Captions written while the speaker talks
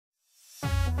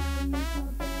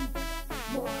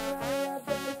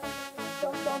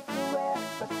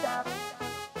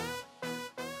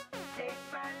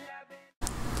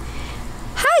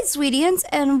Zweetians,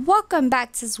 and welcome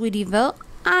back to Zweetieville.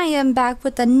 I am back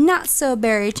with the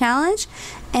NotSoBerry challenge,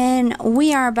 and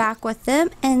we are back with them,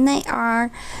 and they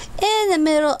are in the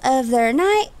middle of their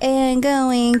night and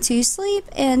going to sleep,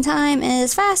 and time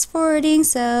is fast forwarding,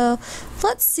 so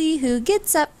let's see who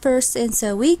gets up first, and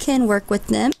so we can work with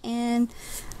them. And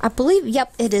I believe,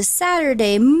 yep, it is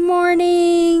Saturday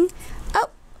morning. Oh,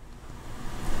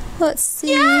 let's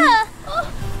see. Yeah.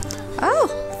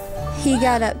 Oh, he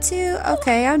got up too.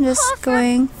 Okay, I'm just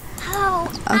going.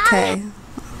 Okay.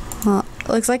 Well,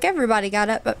 looks like everybody got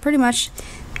up, but pretty much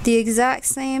the exact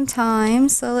same time.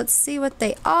 So let's see what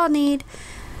they all need,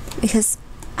 because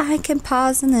I can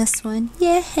pause in this one.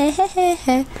 Yeah.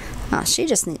 Oh, she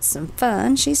just needs some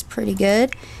fun. She's pretty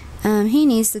good. He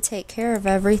needs to take care of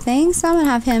everything, so I'm gonna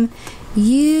have him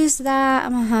use that.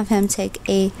 I'm gonna have him take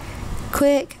a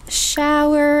quick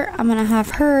shower. I'm gonna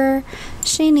have her,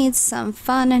 she needs some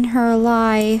fun in her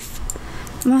life.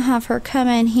 I'm gonna have her come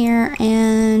in here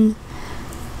and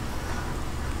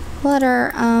let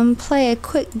her play a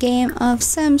quick game of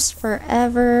Sims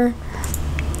Forever.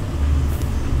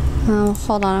 Oh,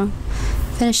 hold on,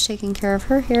 finish taking care of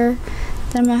her here.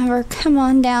 Then I'm gonna have her come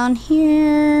on down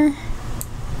here.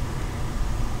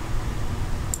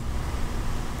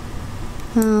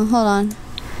 Oh, hold on.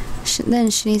 Then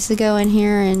she needs to go in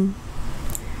here and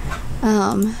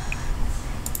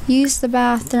use the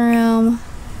bathroom,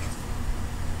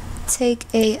 take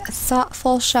a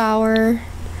thoughtful shower,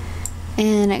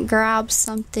 and grab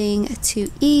something to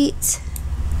eat.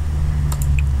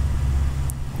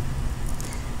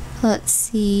 Let's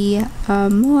see,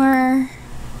 more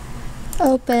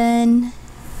open.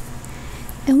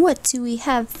 And what do we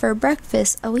have for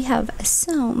breakfast? Oh, we have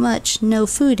so much no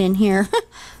food in here.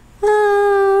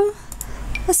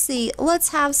 Let's see, let's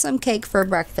have some cake for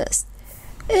breakfast.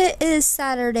 It is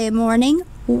Saturday morning,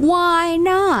 why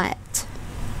not?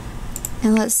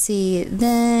 And let's see,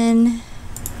 then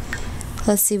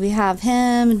let's see, we have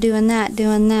him doing that,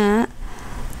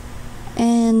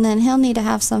 and then he'll need to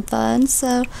have some fun,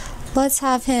 so let's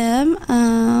have him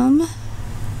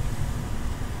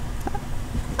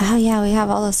oh yeah, we have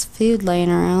all this food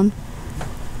laying around.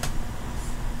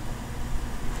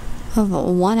 Of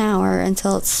 1 hour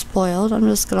until it's spoiled. I'm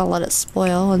just gonna let it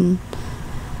spoil. And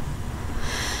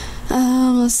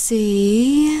let's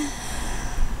see,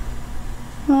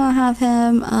 I'm gonna have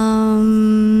him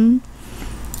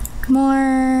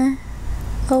more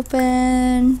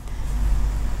open.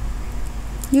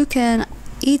 You can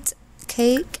eat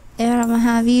cake, and I'm gonna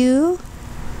have you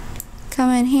come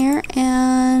in here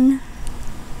and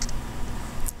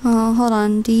oh, hold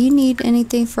on, do you need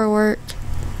anything for work?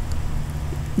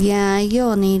 Yeah,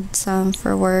 you'll need some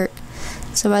for work.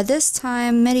 So by this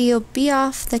time, Mittie will be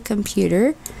off the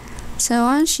computer. So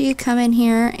why don't you come in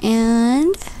here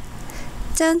and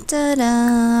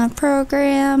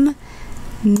program,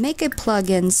 make a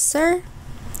plugin, sir.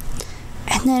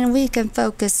 And then we can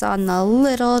focus on the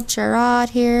little Gerard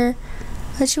here.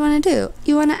 What you want to do?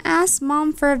 You want to ask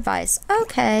Mom for advice.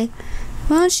 Okay.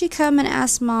 Why don't you come and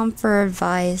ask Mom for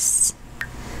advice?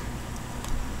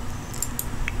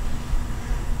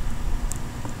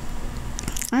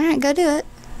 Alright, go do it.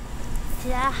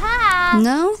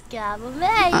 No?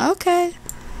 Okay.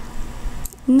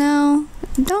 No,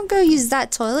 don't go use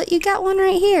that toilet. You got one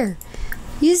right here.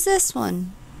 Use this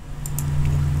one.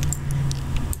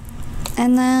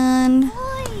 And then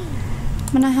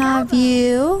I'm gonna have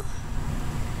you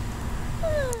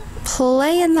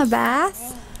play in the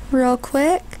bath real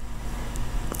quick.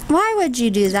 Why would you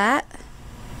do that?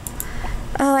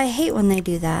 Oh, I hate when they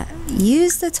do that.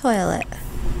 Use the toilet.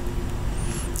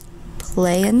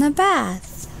 Play in the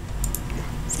bath.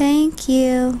 Thank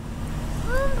you.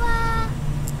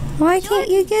 Why can't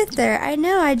you get there? I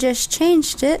know I just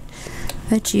changed it,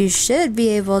 but you should be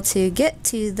able to get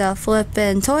to the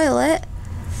flippin' toilet.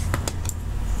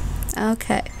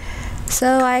 Okay,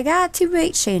 so I got to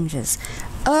make changes.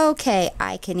 Okay,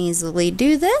 I can easily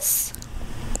do this.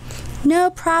 No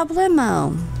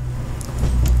problemo.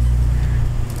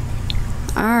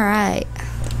 Alright.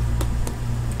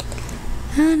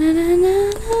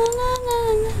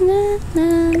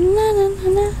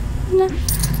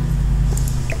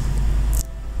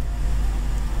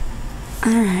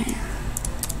 Alright.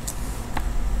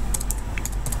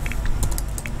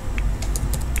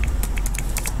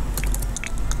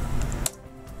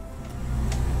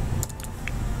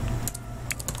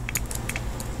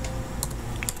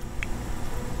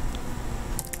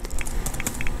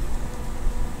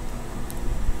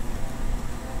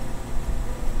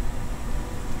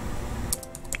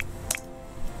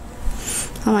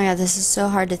 Oh my god, this is so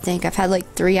hard to think. I've had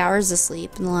like 3 hours of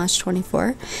sleep in the last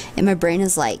 24, and my brain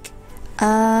is like,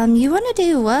 you want to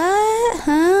do what?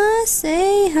 Huh?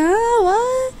 Say, huh?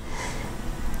 What?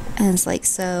 And it's like,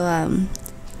 so,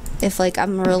 if like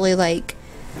I'm really like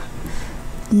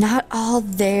not all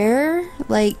there,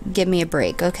 like give me a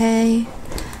break, okay?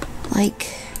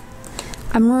 Like,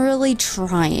 I'm really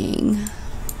trying.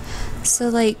 So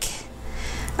like,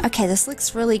 okay, this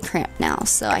looks really cramped now,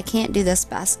 so I can't do this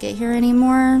basket here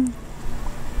anymore.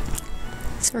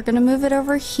 So we're gonna move it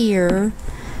over here,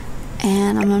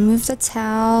 and I'm gonna move the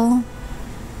towel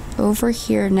over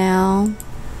here now,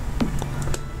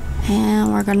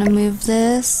 and we're gonna move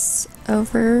this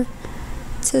over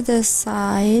to this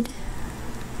side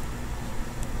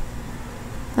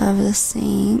of the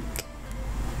sink.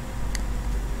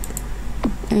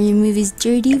 And you move his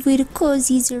dirty little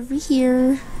cozies over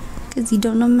here, because you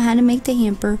don't know how to make the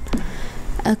hamper.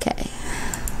 Okay.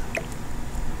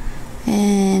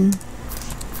 And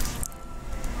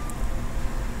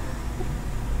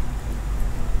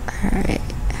alright.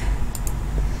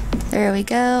 There we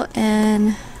go.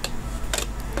 And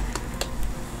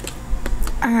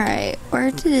alright,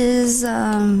 where does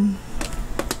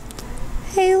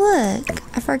hey look,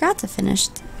 I forgot to finish.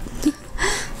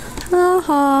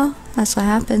 Haha, that's what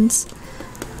happens.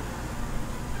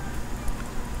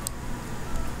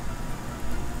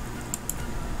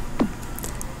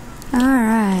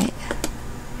 Alright,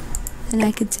 and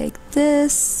I could take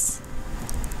this,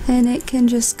 and it can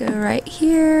just go right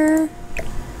here,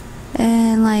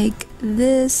 and like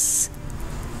this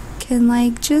can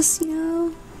like just, you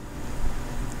know,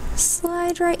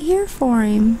 slide right here for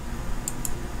him.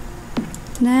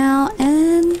 Now,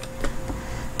 and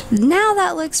now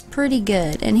that looks pretty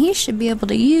good, and he should be able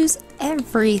to use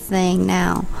everything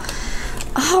now.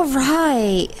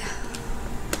 Alright.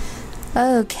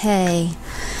 Okay.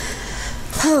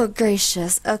 Oh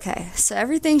gracious. Okay, so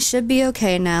everything should be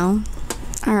okay now.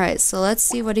 Alright, so let's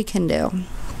see what he can do.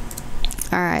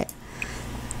 Alright.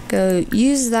 Go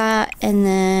use that, and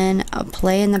then I'll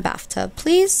play in the bathtub,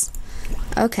 please.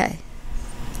 Okay.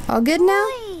 All good now?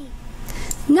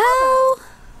 No!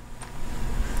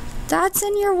 That's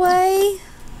in your way.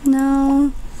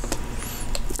 No.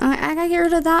 I gotta get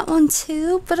rid of that one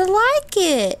too, but I like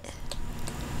it.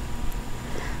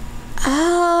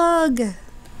 Ugh.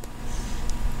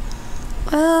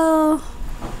 Well,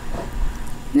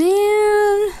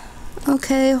 man.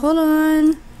 Okay, hold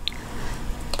on.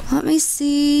 Let me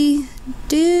see.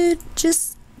 Dude,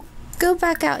 just go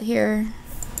back out here.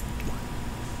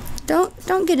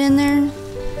 Don't get in there.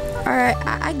 Alright,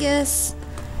 I guess.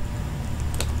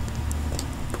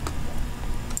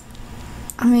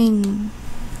 I mean,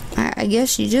 I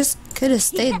guess you just could have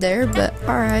stayed there, but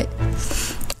alright.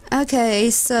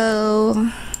 Okay, so.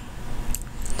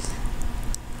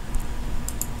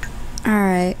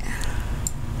 Alright.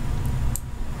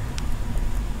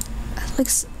 It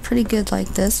looks pretty good like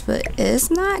this, but it's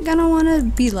not gonna want to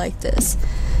be like this.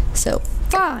 So,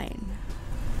 fine.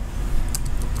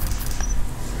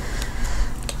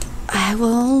 I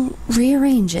will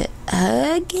rearrange it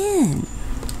again.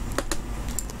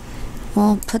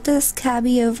 We'll put this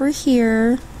cabbie over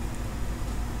here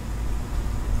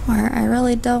where I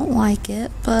really don't like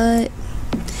it, but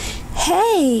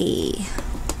hey,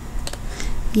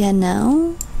 you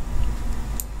know,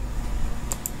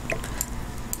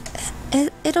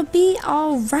 it'll be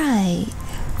all right.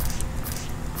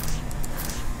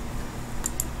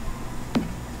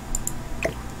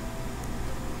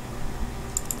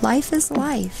 Life is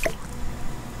life.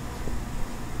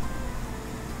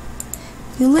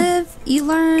 You live, you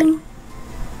learn,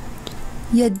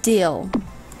 you deal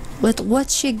with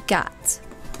what you got.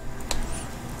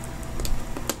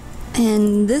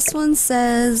 And this one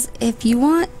says, if you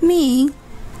want me,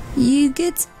 you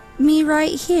get me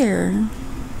right here.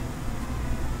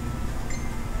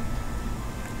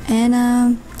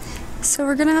 And so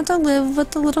we're gonna have to live with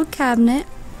the little cabinet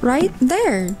right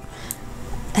there,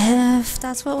 if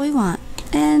that's what we want.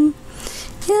 And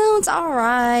you know, it's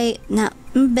alright, not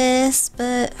best,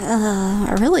 but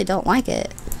I really don't like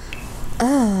it.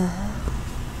 I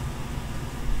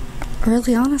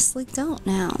really honestly don't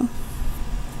now.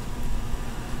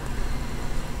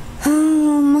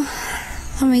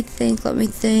 Let me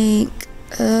think.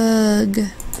 Ugh.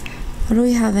 What do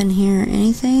we have in here?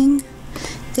 Anything?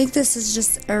 I think this is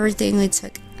just everything we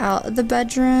took out of the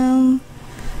bedroom.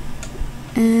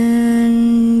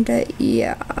 And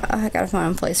yeah, I gotta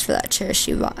find a place for that chair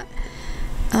she bought.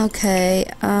 Okay,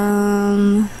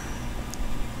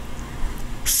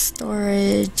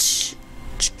 storage.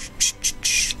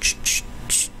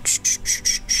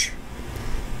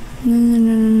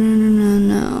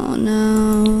 No.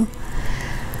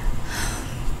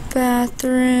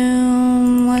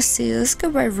 Let's see, let's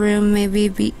go by room, maybe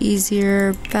be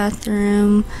easier.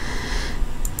 Bathroom.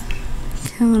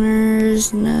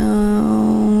 Counters, no.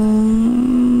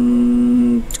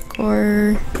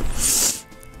 Decor.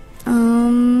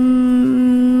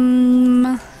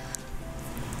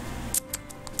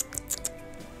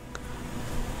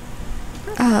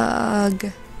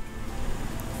 Ugh.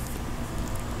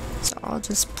 It's all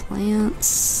just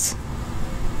plants.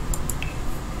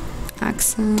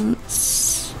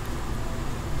 Accents.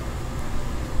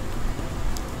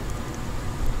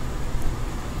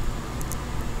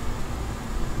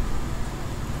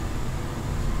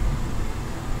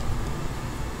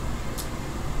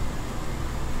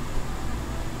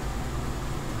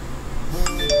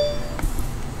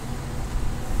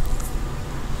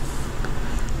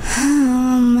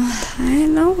 I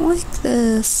don't like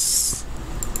this.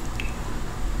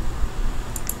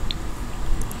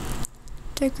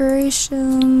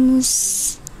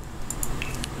 Decorations.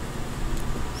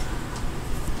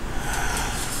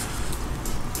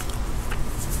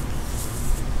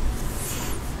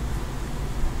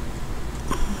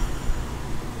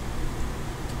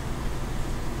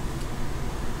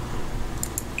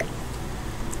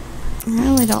 I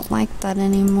really don't like that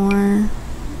anymore.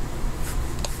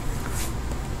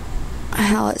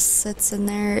 How it sits in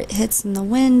there, it hits in the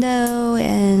window,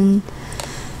 and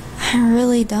I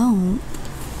really don't.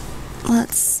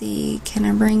 Let's see, can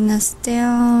I bring this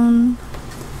down?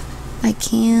 I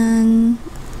can.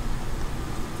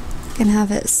 I can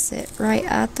have it sit right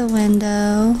at the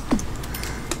window,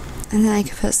 and then I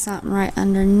can put something right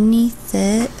underneath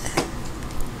it.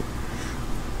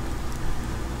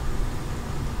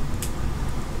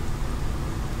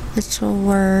 Which will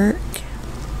work.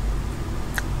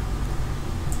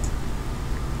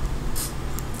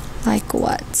 Like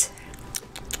what?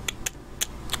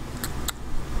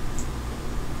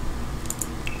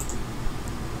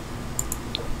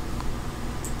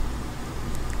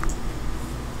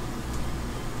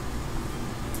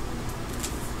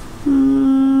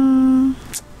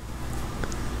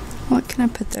 What can I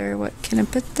put there? What can I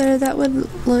put there that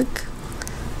would look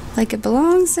like it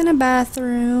belongs in a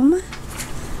bathroom?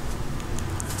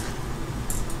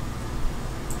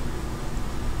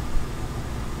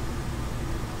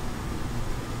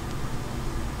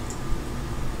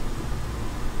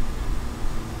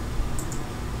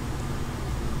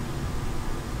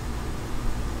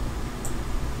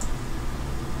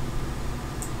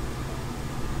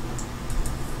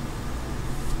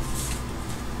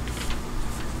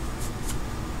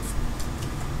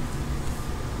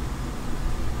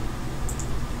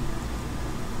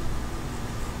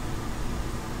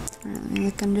 Alright, let me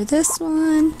look under this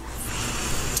one.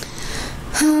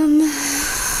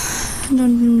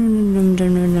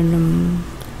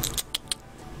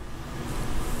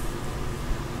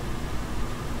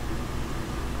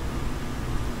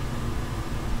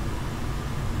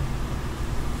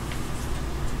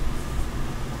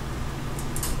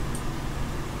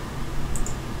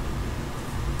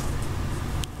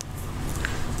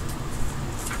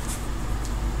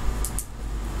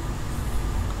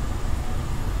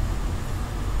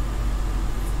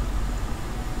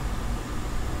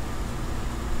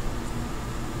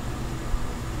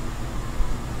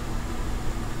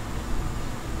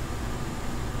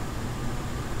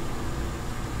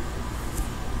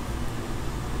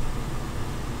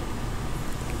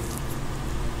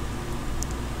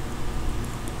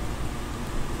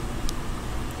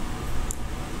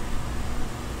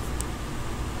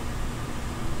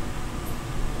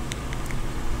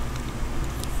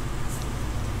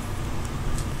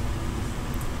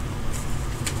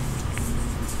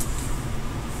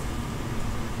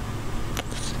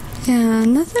 Yeah,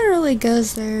 nothing really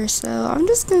goes there, so I'm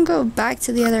just gonna go back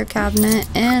to the other cabinet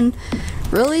and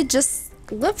really just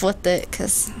live with it,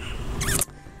 because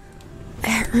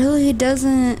it really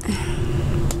doesn't.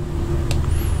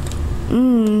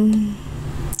 You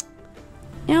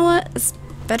know what? It's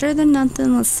better than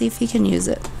nothing. Let's see if he can use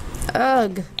it.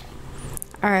 Ugh.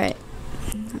 Alright.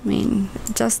 I mean,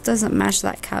 it just doesn't match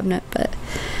that cabinet, but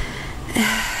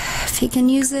if he can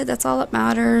use it, that's all that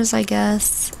matters, I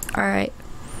guess. Alright.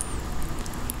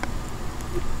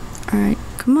 Alright,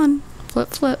 come on. Flip,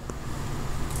 flip.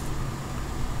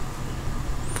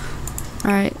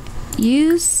 Alright.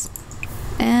 Use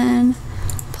and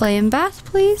play in bath,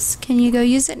 please. Can you go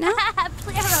use it now?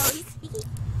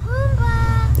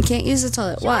 You can't use the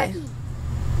toilet. Why?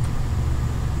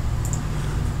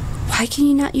 Why can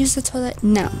you not use the toilet?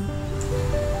 No.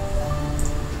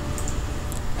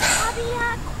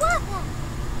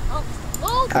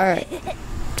 Alright.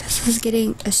 This is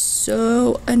getting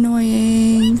so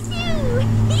annoying.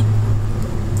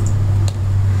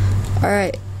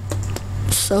 Alright.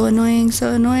 So annoying,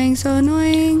 so annoying, so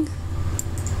annoying.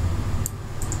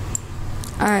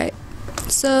 Alright.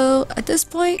 So, at this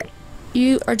point,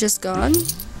 you are just gone.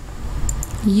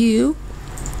 You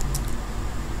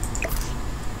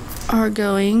are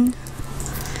going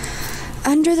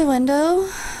under the window.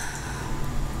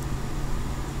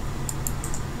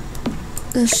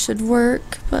 This should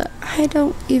work, but I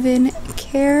don't even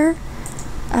care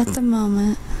at the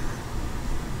moment.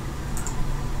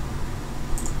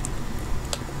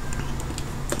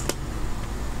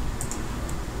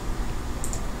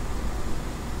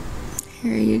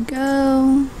 Here you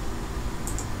go.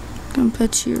 Gonna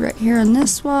put you right here on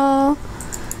this wall.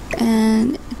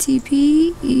 And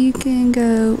TP, you can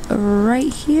go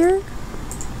right here.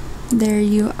 There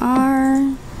you are.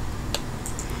 And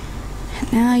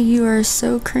now you are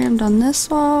so crammed on this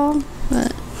wall,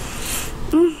 but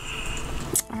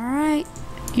alright,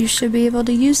 you should be able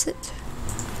to use it.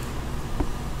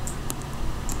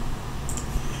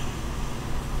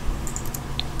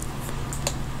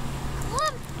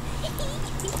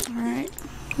 Alright,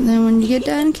 and then when you get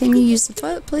done, can you use the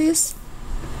toilet, please?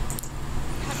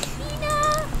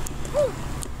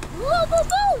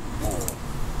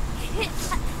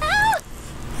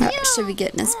 Should be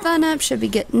getting his bun up, should be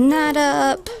getting that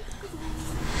up.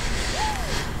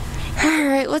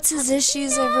 Alright, what's his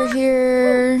issues over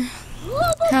here?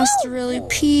 Has to really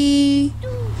pee.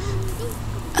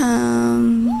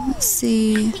 Let's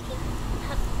see.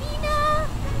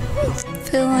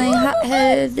 Feeling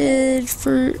hot-headed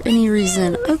for any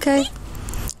reason. Okay.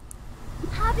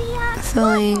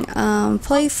 Feeling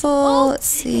playful. Let's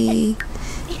see.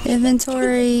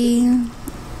 Inventory.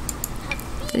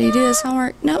 Did he do his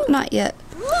homework? Nope, not yet.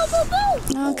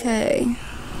 Okay.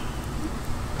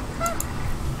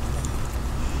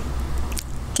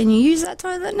 Can you use that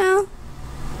toilet now?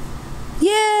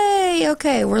 Yay!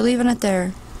 Okay, we're leaving it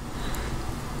there.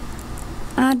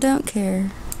 I don't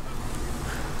care.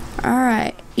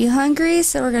 Alright, you hungry?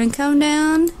 So we're gonna come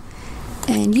down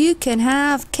and you can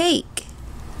have cake.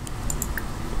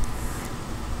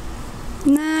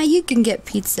 Nah, you can get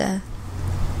pizza.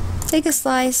 Take a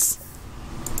slice.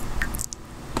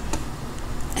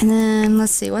 And then,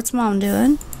 let's see, what's Mom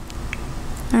doing?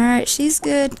 Alright, she's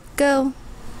good. Go.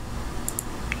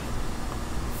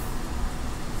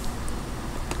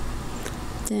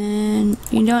 Then,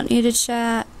 you don't need to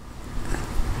chat.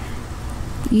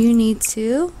 You need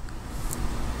to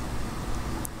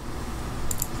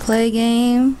play a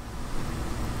game.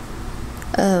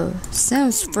 Oh,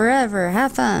 Sims Forever.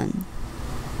 Have fun.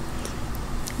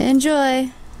 Enjoy.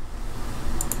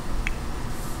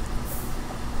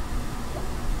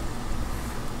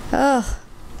 Oh,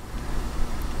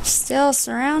 still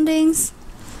surroundings.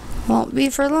 Won't be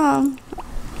for long.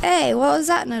 Hey, what was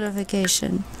that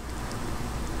notification?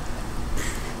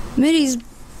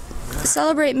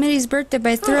 Celebrate Mittie's birthday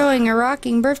by throwing a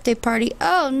rocking birthday party.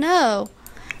 Oh no,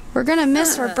 we're gonna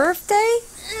miss her birthday?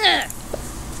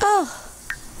 Oh,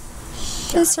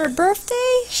 it's her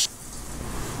birthday?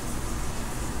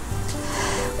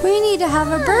 We need to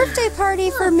have a birthday party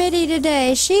for Mittie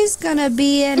today. She's gonna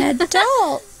be an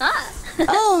adult.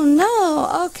 Oh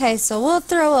no. Okay, so we'll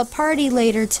throw a party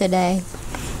later today.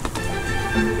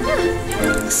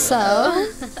 So,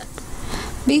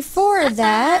 before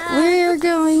that, we're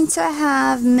going to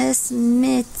have Miss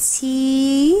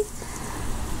Mittie.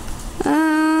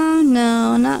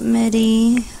 No, not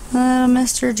Mittie.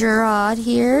 Mr. Gerard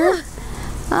here.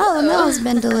 Oh, the mail's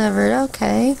been delivered.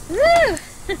 Okay.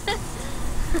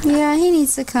 Yeah, he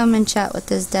needs to come and chat with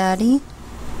his daddy.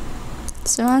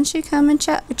 So why don't you come and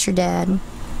chat with your dad?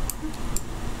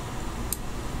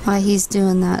 While he's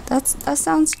doing that. That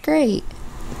sounds great.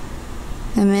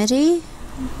 And Mittie,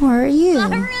 where are you?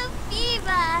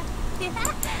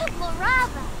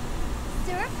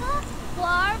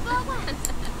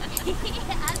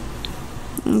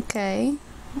 Okay.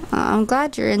 I'm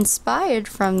glad you're inspired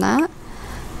from that.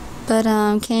 But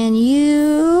can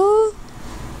you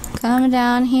come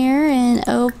down here and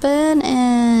open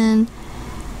and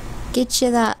get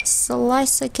you that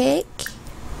slice of cake,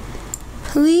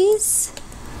 please?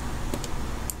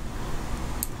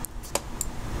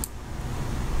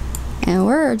 And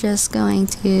we're just going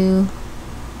to,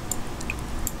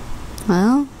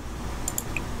 well,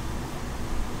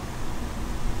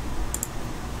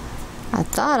 I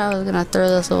thought I was gonna throw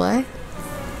this away.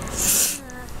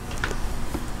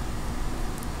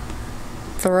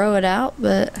 Throw it out,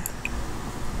 but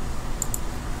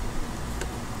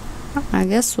I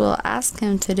guess we'll ask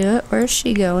him to do it. Where's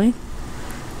she going?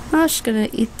 Oh, she's gonna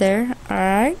eat there.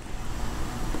 Alright.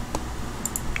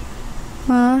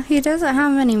 Well, he doesn't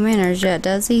have any manners yet,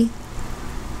 does he?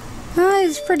 Oh,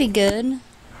 it's pretty good.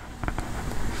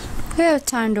 We have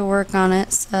time to work on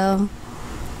it, so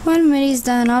when Mittie's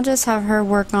done, I'll just have her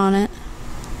work on it.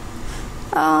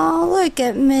 Oh, look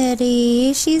at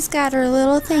Mittie. She's got her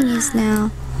little thingies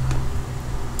now.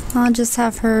 I'll just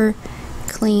have her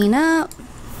clean up.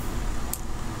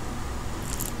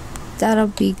 That'll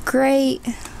be great.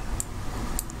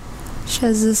 She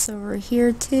has this over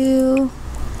here too.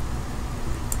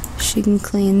 She can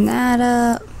clean that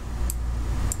up.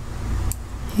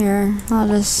 Here, I'll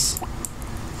just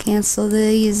cancel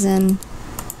these and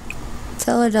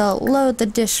tell her to load the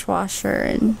dishwasher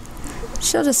and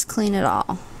she'll just clean it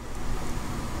all.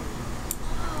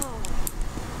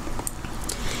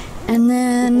 And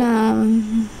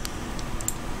then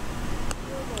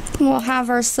we'll have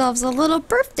ourselves a little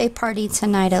birthday party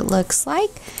tonight, it looks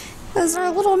like, because our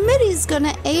little Mittie's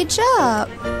gonna age up.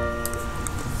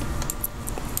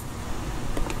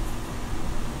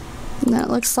 And it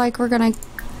looks like we're gonna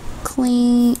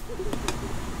clean.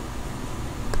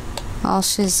 Well,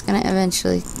 she's gonna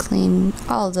eventually clean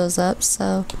all of those up,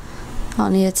 so I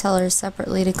don't need to tell her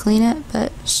separately to clean it,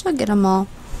 but she'll get them all.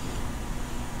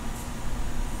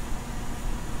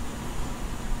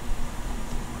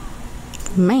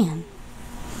 Man,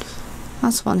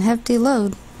 that's one hefty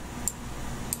load.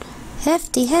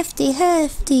 Hefty, hefty,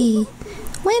 hefty.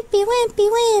 Wimpy, wimpy,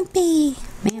 wimpy.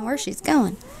 Man, where she's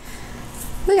going.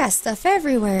 We got stuff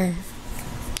everywhere.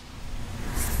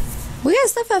 We got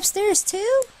stuff upstairs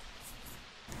too?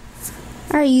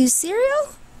 Are you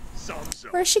cereal?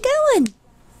 Where's she going?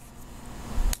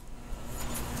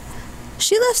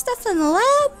 She left stuff in the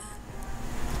lab?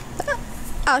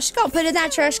 Oh, she gonna put it in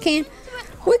that trash can.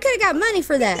 We could have got money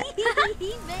for that.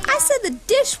 I said the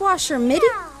dishwasher, Mittie.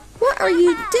 What are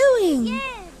you doing?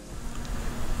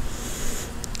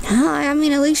 I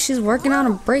mean, at least she's working on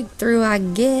a breakthrough, I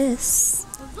guess.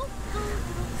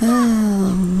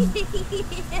 Oh.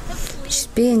 She's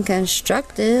being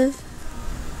constructive.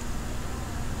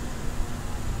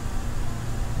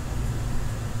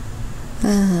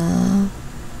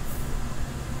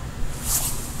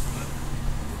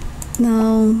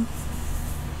 No.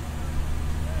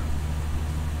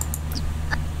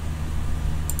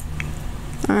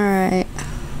 Alright.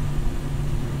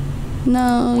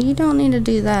 No, you don't need to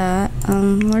do that.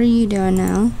 What are you doing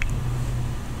now?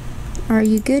 Are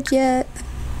you good yet?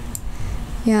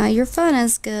 Yeah, your phone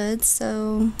is good,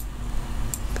 so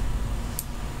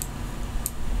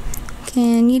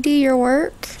can you do your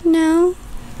work now?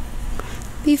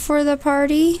 Before the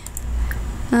party?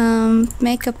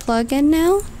 Make a plug-in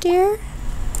now, dear?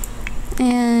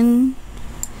 And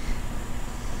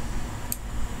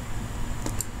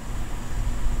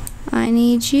I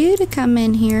need you to come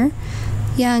in here,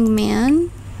 young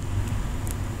man,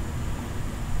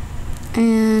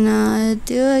 and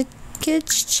do a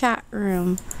kids chat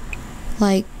room,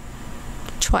 like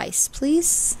twice,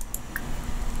 please.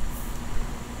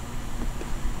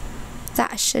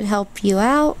 That should help you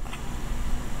out,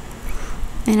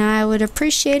 and I would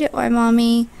appreciate it while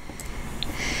Mommy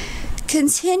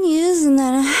continues. And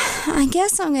then I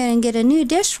guess I'm gonna get a new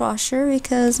dishwasher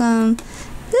because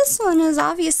this one is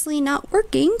obviously not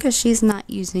working because she's not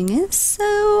using it.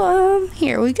 So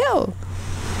here we go.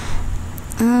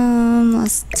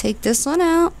 Let's take this one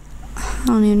out. I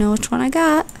don't even know which one I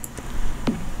got.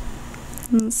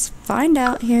 Let's find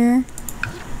out here.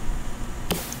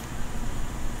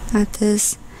 Got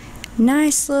this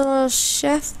nice little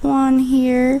chef one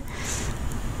here.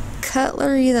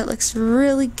 Cutlery that looks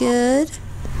really good.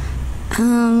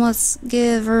 Let's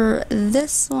give her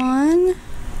this one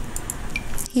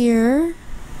here.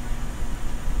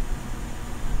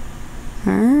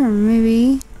 Or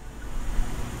maybe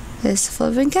this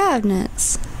flipping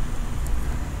cabinets.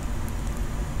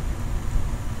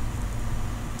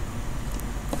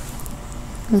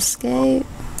 Escape.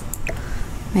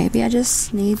 Maybe I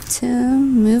just need to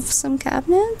move some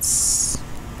cabinets.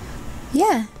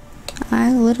 Yeah,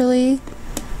 I literally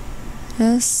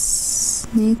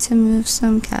just need to move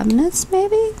some cabinets,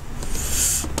 maybe.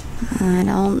 I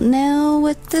don't know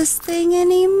with this thing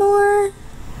anymore.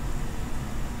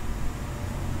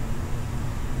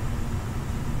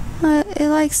 It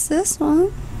likes this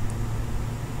one.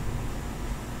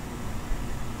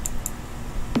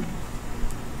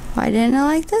 Why didn't it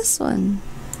like this one?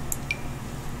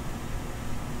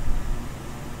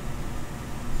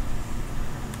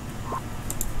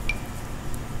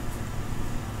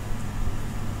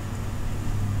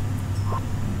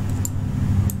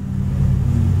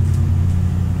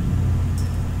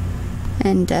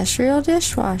 Industrial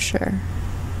dishwasher.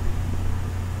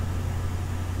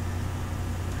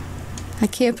 I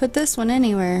can't put this one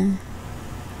anywhere.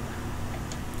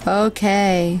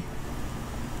 Okay.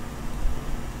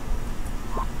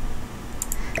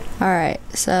 Alright,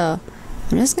 so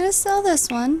I'm just gonna sell this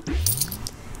one.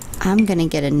 I'm gonna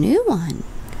get a new one.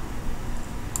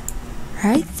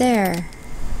 Right there.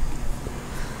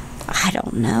 I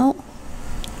don't know.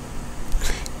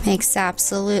 Makes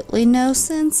absolutely no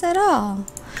sense at all.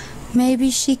 Maybe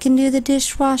she can do the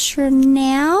dishwasher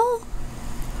now?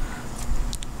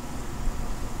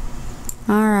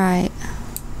 Alright.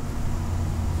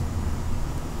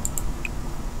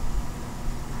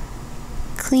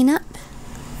 Clean up.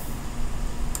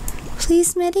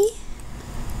 Please, Mittie.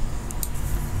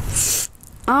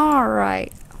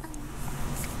 Alright.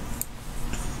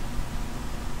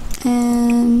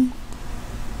 And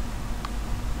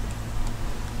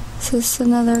is this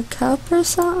another cup or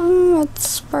something? What's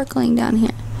sparkling down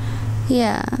here?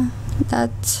 Yeah,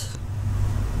 that's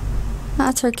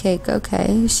her cake.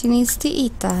 Okay, she needs to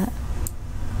eat that.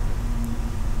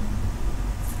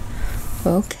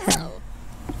 Okay.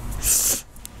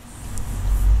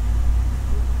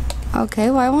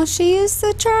 Okay, why won't she use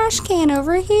the trash can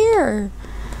over here?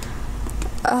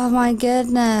 Oh my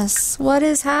goodness, what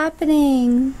is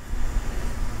happening?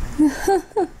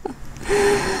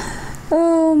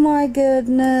 Oh my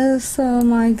goodness, oh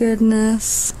my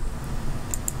goodness.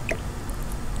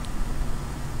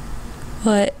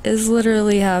 What is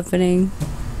literally happening?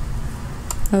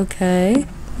 Okay,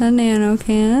 a nano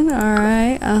can,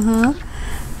 alright,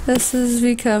 This is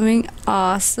becoming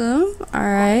awesome,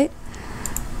 alright.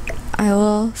 I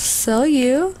will sell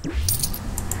you,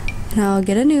 and I'll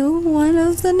get a new one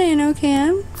of the nano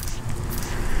can.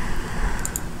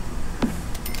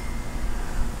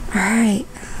 Alright,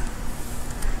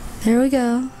 there we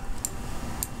go.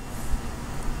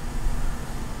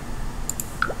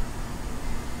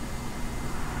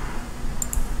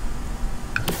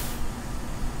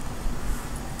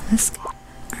 That's good.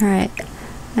 Alright,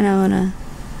 and I want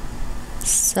to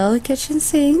sell the kitchen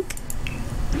sink.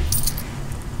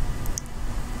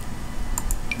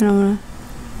 And I want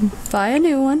to buy a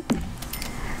new one.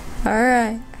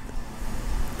 Alright.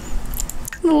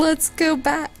 Let's go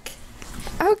back.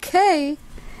 Okay.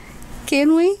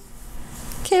 Can we?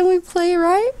 Can we play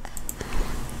right?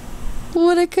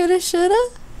 Woulda, coulda, shoulda?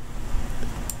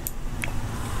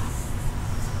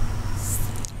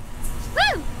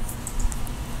 Woo!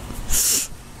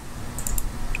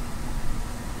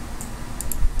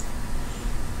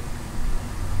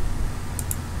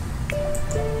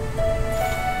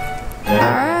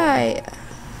 Alright.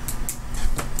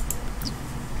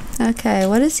 Okay,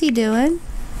 what is he doing?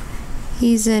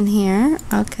 He's in here.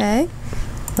 Okay.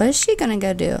 What is she gonna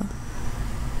go do?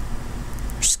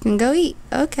 She's gonna go eat.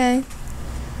 Okay.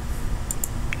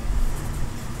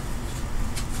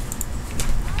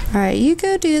 Alright, you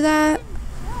go do that.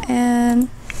 And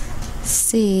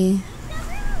see.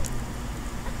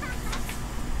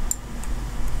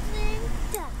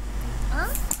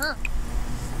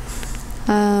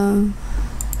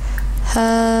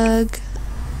 Hug.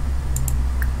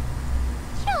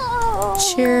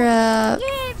 Cheer up.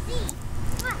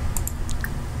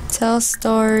 Tell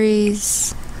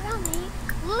stories.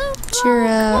 Cheer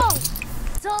up.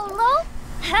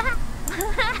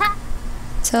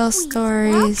 Tell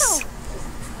stories.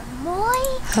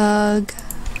 Hug.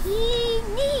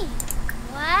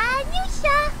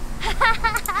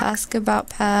 Ask about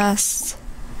past.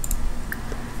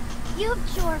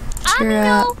 Cheer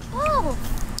up.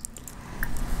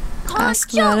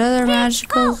 Ask about other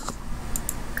magical.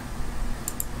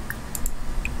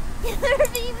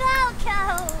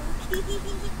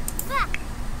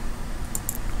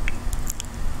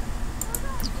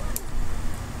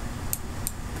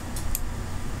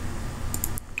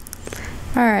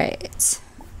 Alright,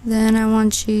 then I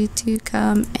want you to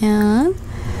come and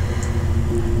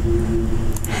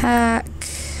hack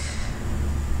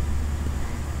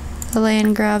the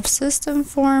land grab system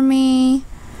for me,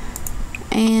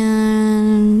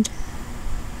 and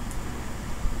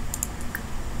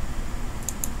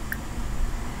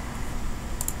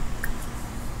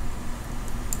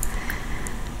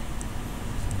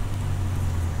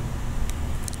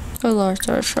the Lord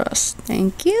Trust.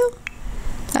 Thank you.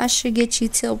 That should get you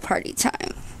till party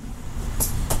time.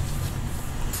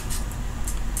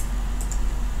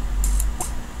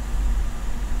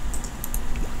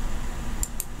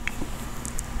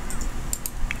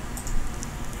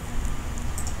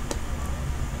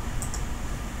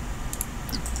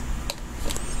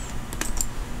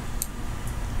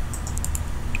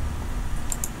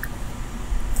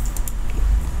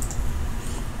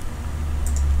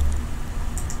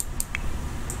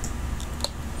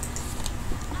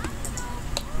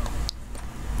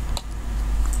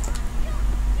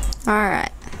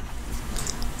 Alright.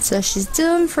 So she's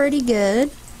doing pretty good.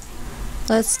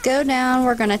 Let's go down.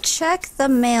 We're going to check the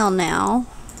mail now.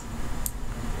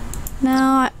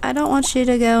 No, I don't want you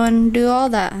to go and do all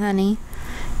that, honey.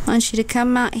 I want you to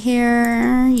come out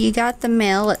here. You got the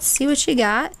mail. Let's see what you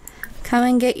got. Come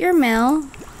and get your mail.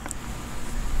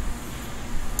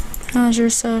 How's your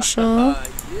social?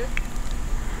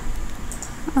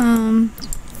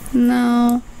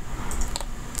 No.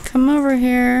 Come over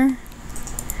here.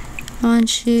 I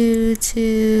want you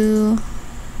to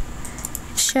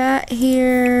chat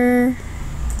here.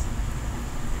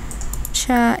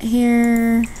 Chat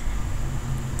here.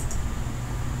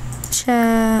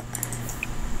 Chat.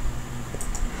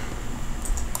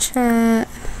 Chat.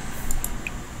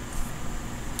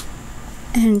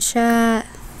 And chat.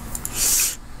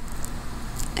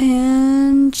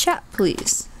 And chat,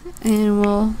 please. And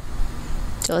we'll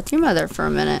deal with your mother for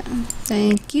a minute.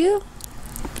 Thank you.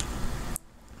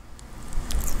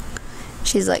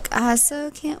 She's like, I so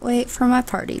can't wait for my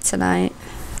party tonight.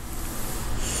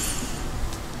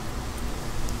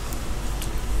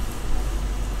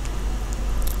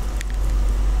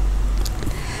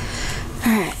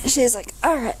 Alright, she's like,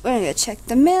 alright, we're gonna go check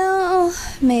the mail.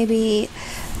 Maybe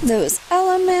those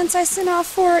elements I sent off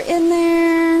for are in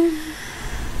there.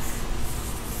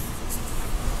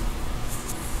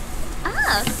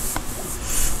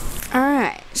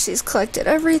 Alright, she's collected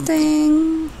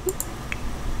everything.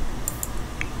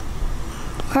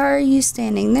 Why are you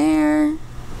standing there?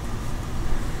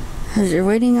 Because you're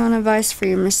waiting on advice for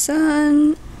your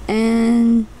son,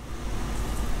 and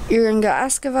you're gonna go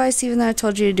ask advice even though I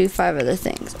told you to do 5 other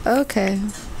things. Okay.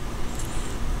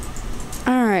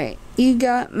 Alright, you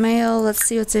got mail. Let's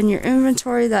see what's in your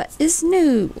inventory that is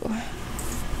new.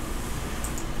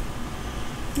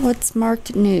 What's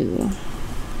marked new?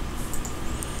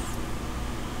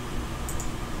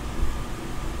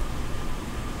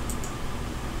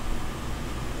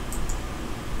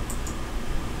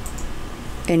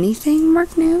 Anything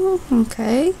marked new?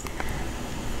 Okay.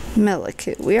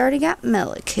 Meliku. We already got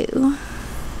Meliku.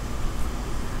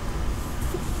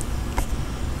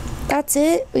 That's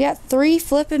it? We got 3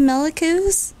 flipping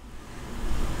Melikus?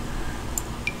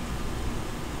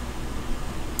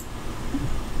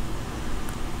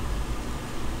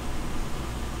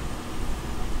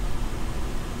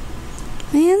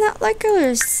 Man, that light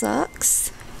color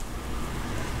sucks.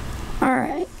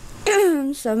 Alright.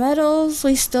 So metals,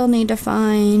 we still need to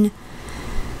find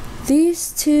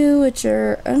these 2, which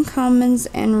are uncommons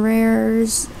and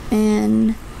rares.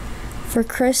 And for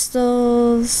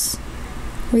crystals,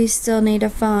 we still need to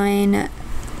find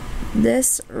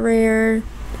this rare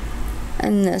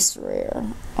and this rare.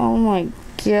 Oh my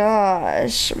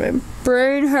gosh, my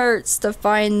brain hurts to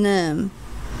find them.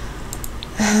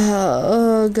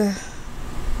 Ugh.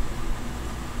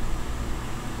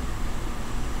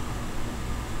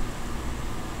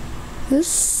 This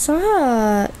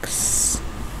sucks.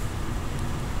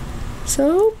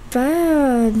 So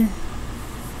bad.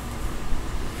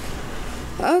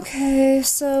 Okay,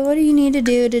 so what do you need to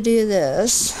do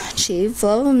this? Achieve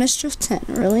level mischief 10.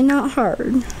 Really not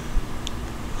hard.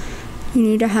 You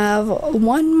need to have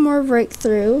 1 more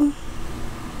breakthrough.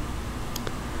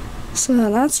 So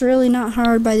that's really not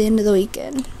hard by the end of the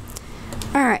weekend.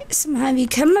 Alright, so I'm gonna have you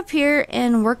come up here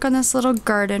and work on this little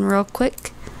garden real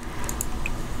quick.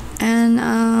 And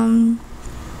I'm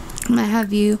gonna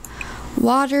have you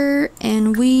water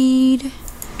and weed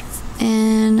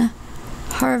and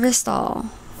harvest all,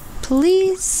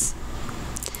 please.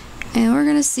 And we're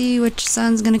gonna see what your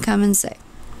son's gonna come and say.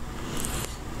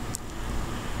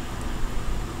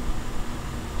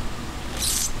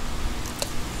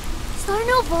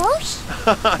 No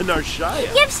boss? No shy.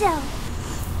 Give so.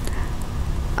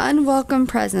 Unwelcome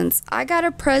presents. I got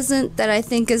a present that I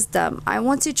think is dumb. I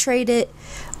want to trade it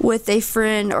with a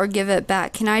friend or give it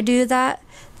back. Can I do that?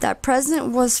 That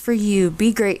present was for you.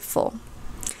 Be grateful.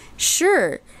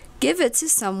 Sure. Give it to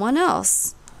someone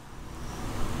else.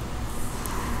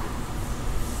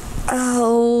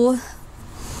 Oh.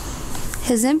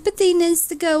 His empathy needs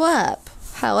to go up.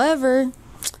 However,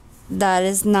 that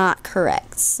is not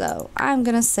correct. So I'm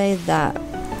going to say that.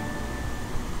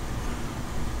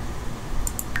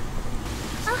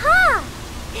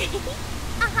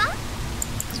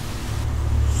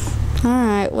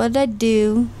 Alright, what did I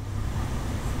do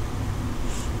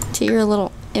to your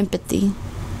little empathy?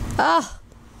 Ah!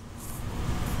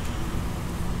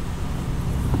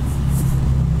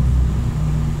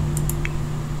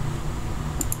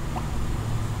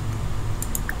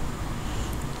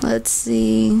 Let's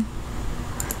see.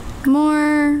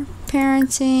 More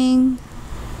parenting.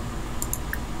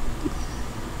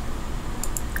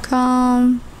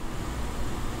 Calm.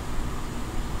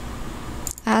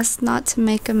 Best not to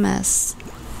make a mess.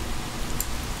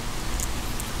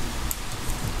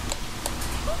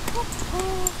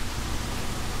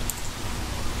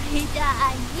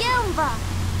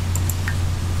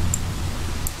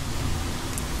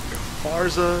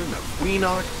 Farza,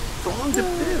 Nafweenok, throng to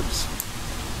bibs.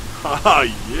 Ha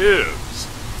yibs.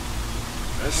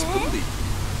 Best believe.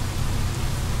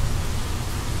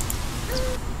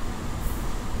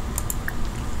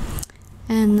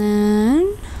 And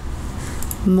then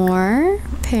more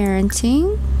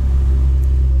parenting.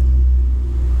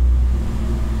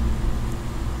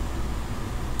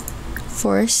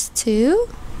 Forced to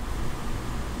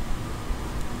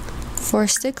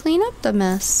clean up the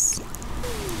mess.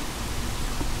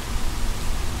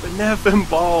 Benef and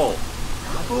ball.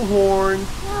 Apple horn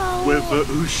with a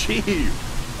ushiv.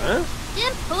 Huh?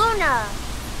 Dimpuna.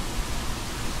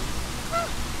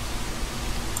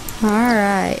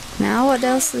 Alright, now what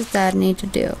else does Dad need to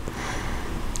do?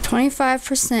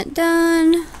 25%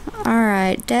 done.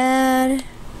 Alright, Dad.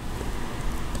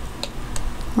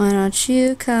 Why don't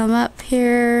you come up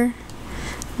here?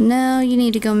 No, you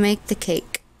need to go make the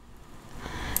cake.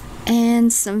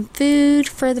 And some food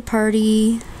for the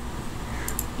party.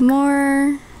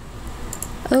 More.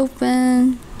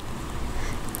 Open.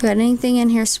 Got anything in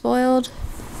here spoiled?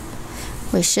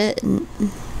 We shouldn't.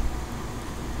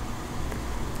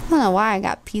 I don't know why I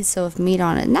got pizza with meat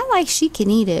on it. Not like she can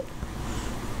eat it.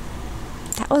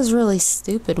 That was really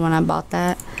stupid when I bought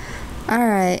that.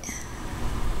 Alright.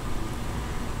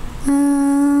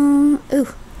 Ooh. Ooh,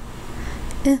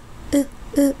 ooh, ooh,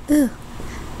 ooh. Ooh, ooh,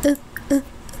 ooh.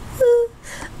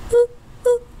 Ooh, ooh,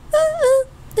 ooh,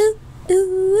 ooh, ooh,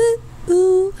 ooh,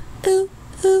 ooh, ooh, ooh,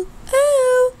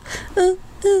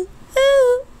 ooh,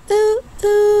 ooh,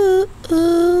 ooh,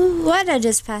 ooh. Why'd I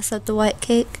just pass up the white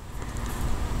cake?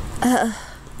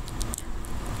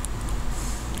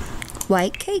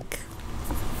 White cake.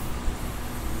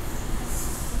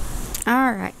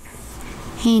 Alright.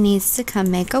 He needs to come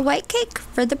make a white cake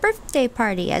for the birthday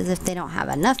party, as if they don't have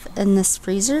enough in this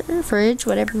freezer, or fridge,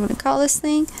 whatever you want to call this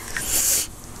thing.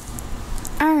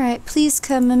 Alright, please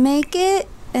come and make it.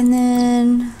 And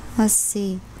then, let's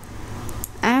see.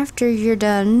 After you're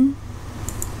done.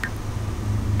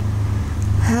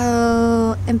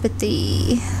 Oh,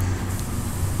 empathy.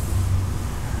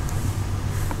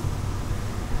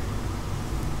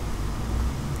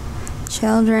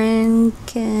 Children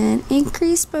can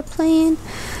increase by playing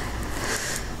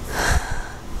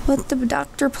with the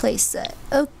doctor playset.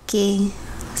 Okay,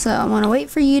 so I want to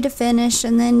wait for you to finish,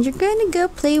 and then you're going to go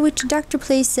play with your doctor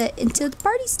playset until the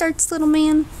party starts, little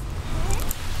man.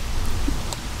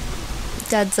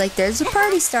 Dad's like, there's a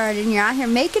party started, and you're out here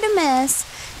making a mess.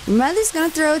 Your mother's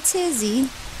going to throw a tizzy.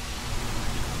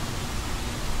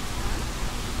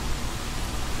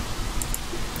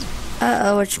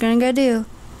 Uh-oh, what you going to go do?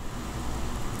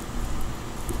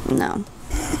 No.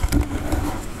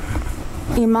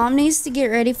 Your mom needs to get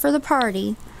ready for the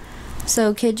party.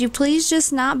 So could you please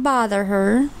just not bother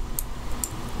her?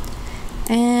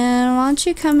 And why don't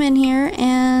you come in here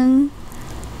and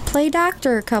play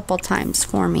doctor a couple times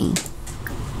for me?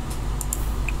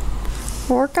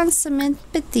 Work on some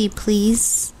empathy,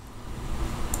 please.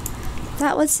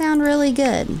 That would sound really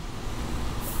good.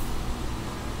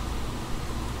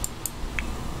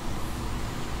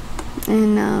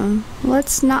 And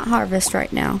let's not harvest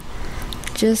right now.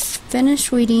 Just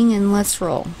finish weeding and let's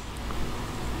roll.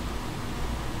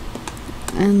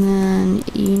 And then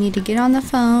you need to get on the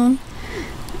phone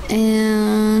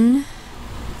and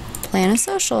plan a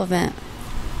social event.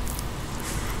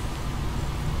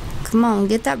 Come on,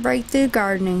 get that breakthrough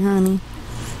gardening, honey.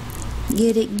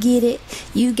 Get it, get it.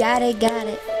 You got it, got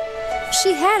it.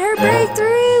 She had her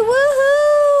breakthrough. Woohoo!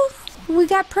 We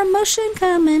got promotion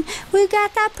coming. We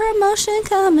got that promotion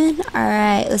coming.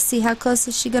 Alright, let's see how close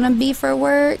is she gonna be for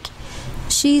work.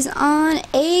 She's on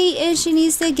 8 and she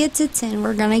needs to get to 10.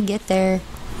 We're gonna get there.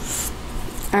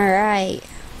 Alright.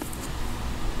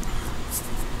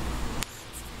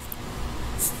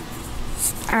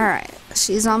 Alright,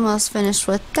 she's almost finished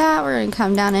with that. We're gonna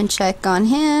come down and check on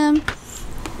him.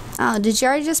 Oh, did you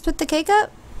already just put the cake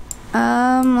up?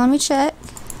 Let me check.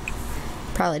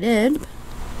 Probably did.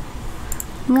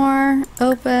 More,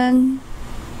 open.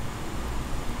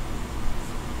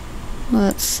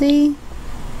 Let's see.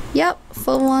 Yep,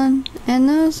 full one. And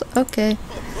those, okay.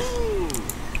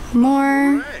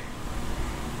 More.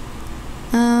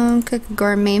 Cook a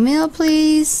gourmet meal,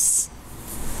 please.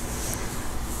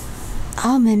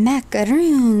 Almond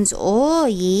macaroons, oh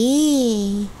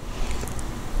yeah.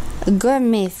 A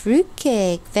gourmet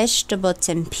fruitcake, vegetable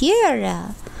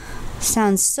tempura.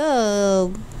 Sounds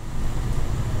so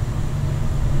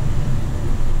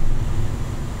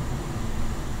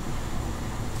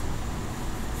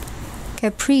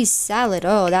Caprese salad.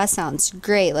 Oh, that sounds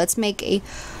great. Let's make a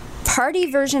party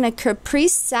version of caprese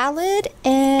salad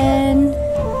and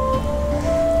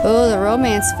oh, the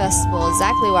romance festival.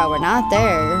 Exactly why we're not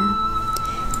there.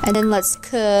 And then let's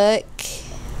cook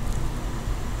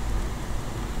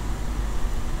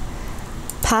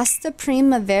pasta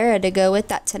primavera to go with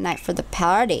that tonight for the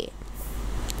party.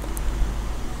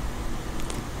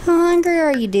 How hungry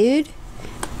are you, dude?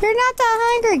 You're not that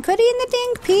hungry. Quit eating the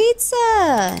dang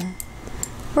pizza.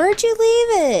 Where'd you leave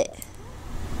it?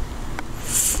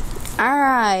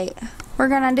 Alright. We're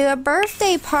gonna do a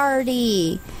birthday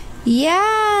party.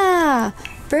 Yeah.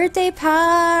 Birthday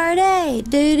party.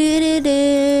 Do do do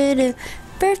do do.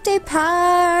 Birthday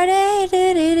party.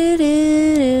 Do do do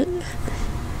do do.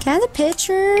 Got the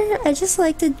picture? I just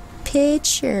like the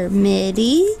picture.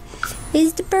 Mittie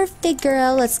is the birthday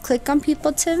girl. Let's click on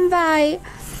people to invite.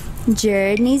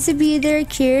 Jared needs to be there.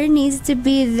 Kira needs to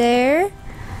be there.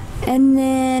 And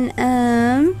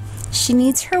then, she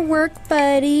needs her work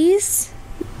buddies.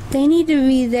 They need to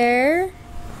be there.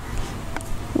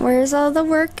 Where's all the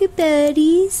worker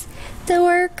buddies? The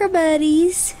worker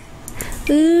buddies.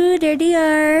 Ooh, there they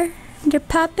are. They're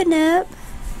popping up.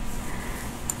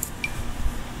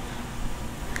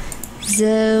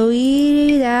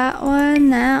 Zoe, that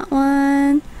one, that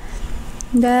one.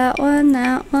 That one,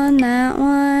 that one, that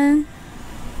one.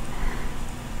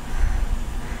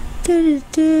 Do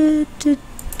do do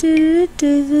do do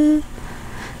do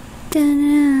da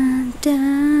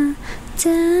da.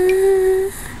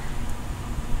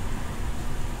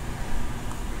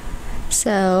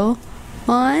 So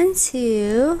 1,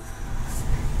 2,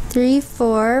 3,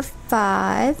 4,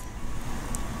 5,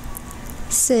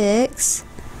 6,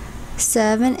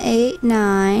 7, 8,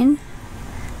 9,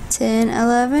 10,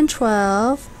 11,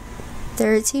 12,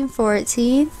 13,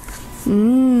 14.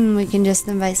 We can just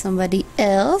invite somebody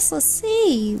else. Let's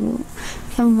see.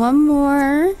 And one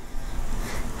more.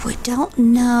 We don't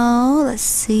know. Let's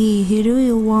see. Who do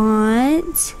we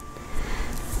want?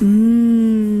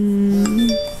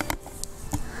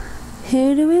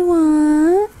 Who do we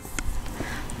want?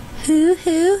 Who?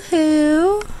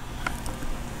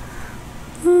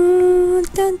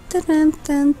 Dun, dun, dun,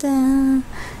 dun, dun.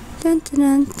 Dun, dun,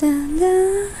 dun, dun,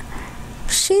 dun.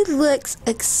 She looks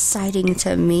exciting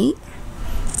to me.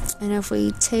 And if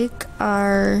we take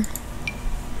our...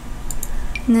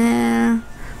 Nah,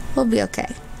 we'll be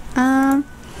okay. I'll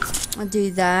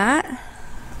do that.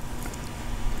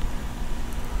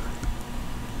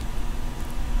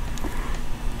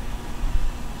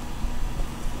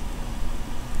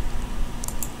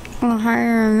 I'll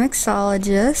hire a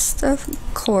mixologist, of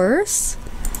course.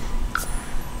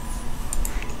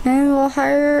 And we'll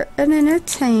hire an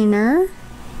entertainer.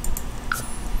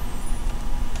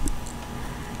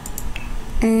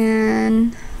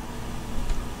 And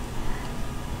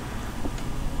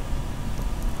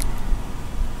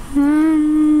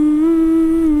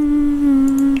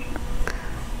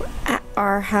at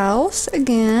our house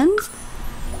again.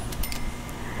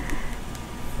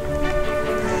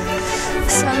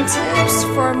 Some tips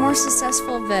for a more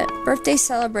successful birthday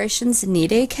celebrations: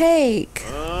 need a cake.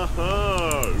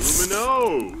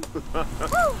 Lumino.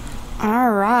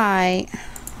 All right.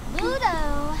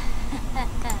 Ludo.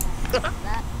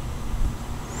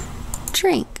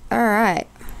 Drink. All right.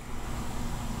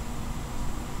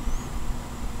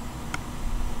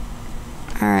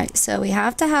 All right. So we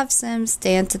have to have Sims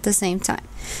dance at the same time.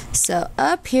 So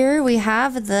up here we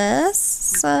have this.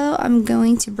 So I'm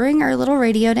going to bring our little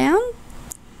radio down.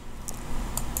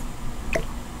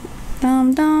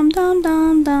 Dum dum dum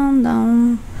dum dum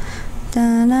dum.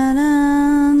 Da da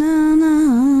da da da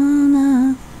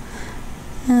da.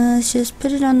 Let's just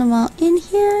put it on the wall in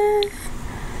here.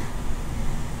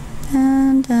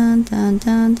 Dun dun dun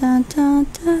dun dun dun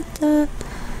dun dun.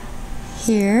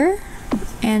 Here,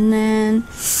 and then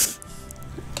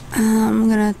I'm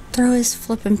gonna throw his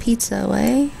flippin' pizza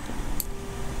away.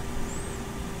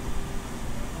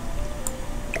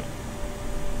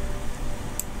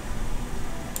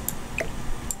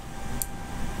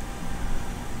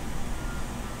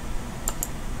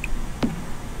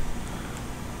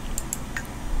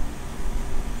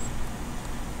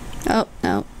 Oh,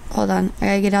 no. Hold on. I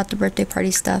gotta get out the birthday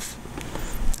party stuff.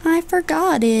 I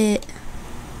forgot it.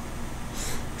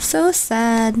 So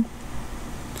sad.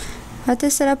 I have to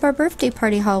set up our birthday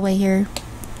party hallway here.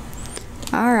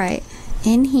 Alright.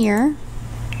 In here,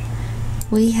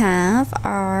 we have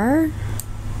our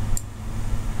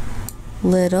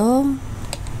little...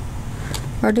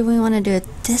 Or do we want to do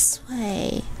it this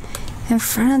way? In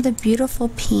front of the beautiful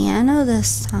piano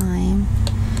this time.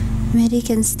 Mittie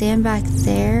can stand back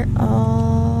there.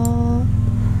 Oh.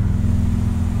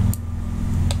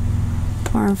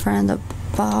 more in front of the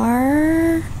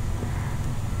bar.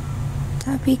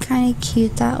 That'd be kind of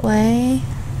cute that way.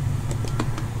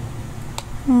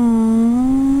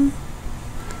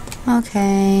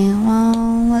 Okay,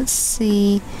 well, let's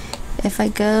see. If I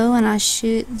go and I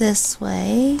shoot this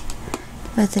way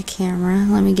with the camera,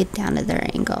 let me get down to their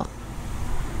angle.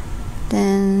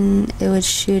 Then it would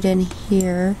shoot in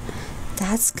here.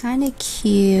 That's kind of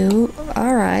cute.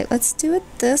 Alright, let's do it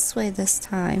this way this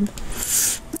time.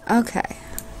 Okay.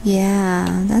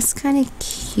 Yeah, that's kind of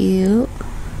cute.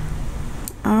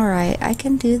 Alright, I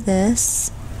can do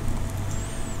this.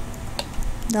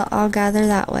 They'll all gather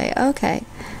that way. Okay.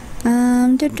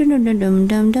 Alright,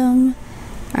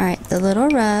 the little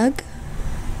rug.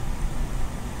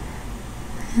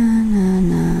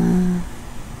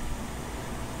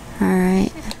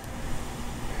 Alright.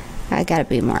 I gotta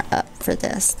be more up for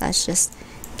this. That's just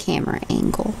camera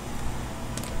angle.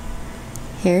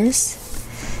 Here's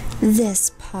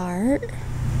this part.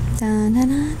 Da da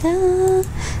da da.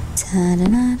 Da da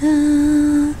da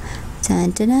da. Da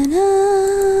da da da.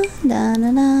 Da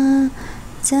da da.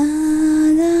 Da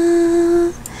da.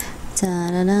 Da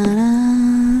da da da.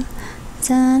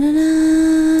 Da da da.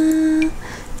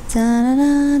 Da da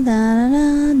da da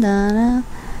da da.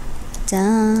 Da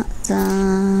da.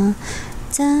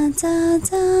 Da da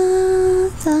da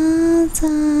da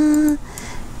da.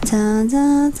 Da da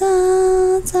da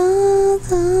da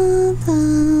da da.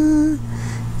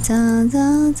 Da da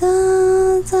da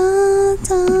da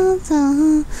da da.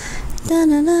 Da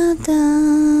da da da.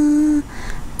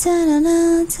 Da da da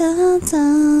da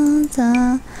da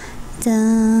da.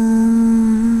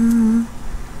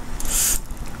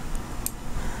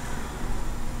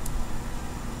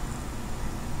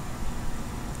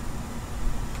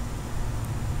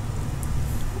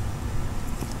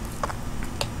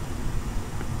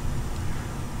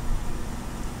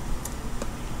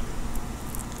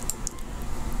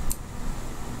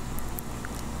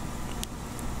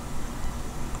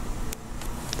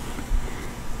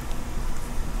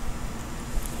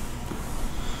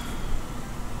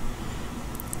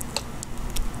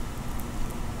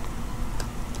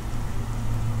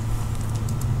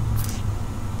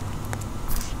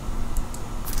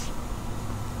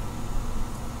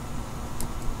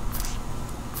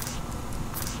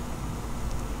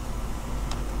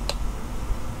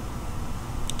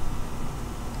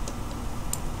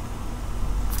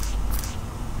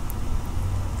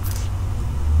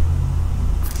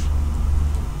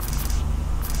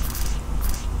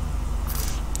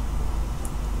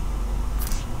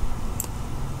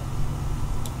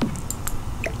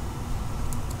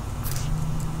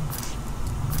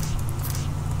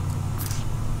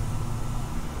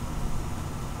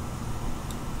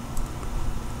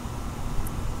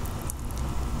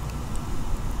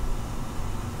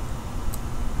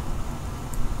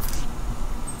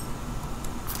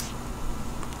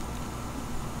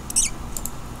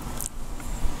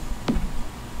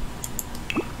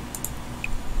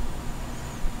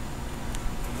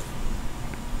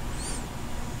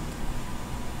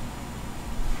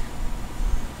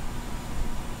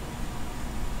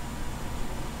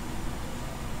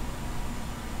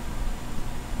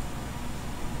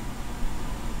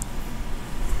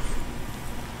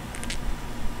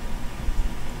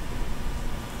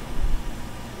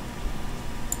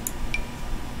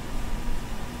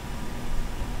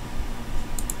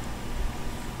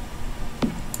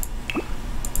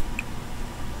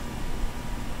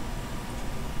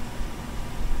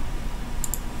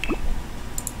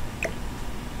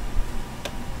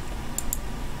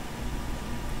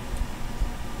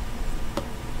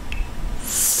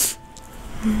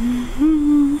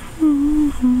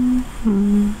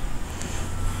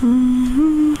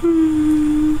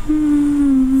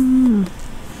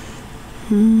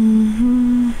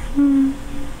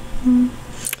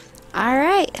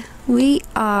 Alright, we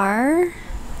are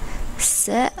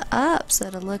set up so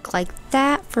it'll look like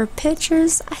that for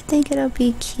pictures. I think it'll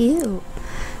be cute.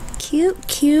 Cute,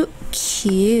 cute,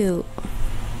 cute.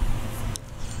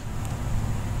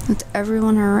 With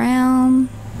everyone around.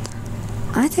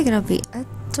 I think it'll be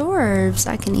adorbs.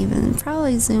 I can even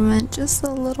probably zoom it just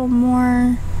a little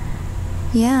more.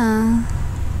 Yeah.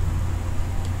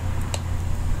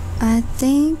 I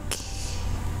think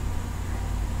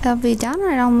it'll be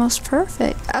downright almost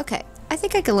perfect. Okay, I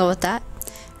think I can live with that.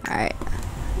 Alright.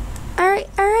 Alright,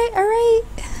 alright, alright.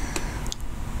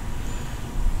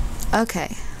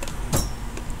 Okay.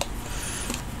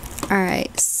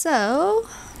 Alright, so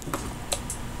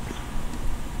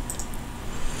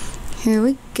here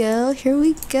we go, here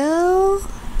we go.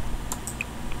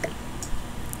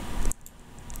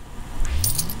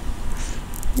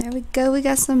 There we go. We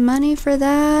got some money for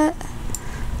that.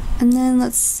 And then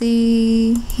let's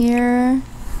see here.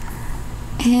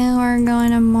 And we're going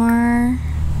to more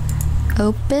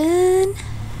open.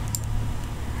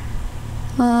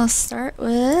 We'll start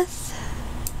with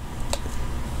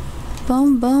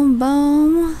boom, boom,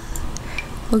 boom.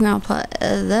 We're gonna put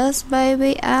this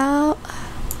baby out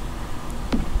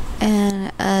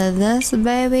and this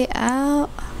baby out.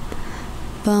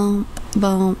 Boom,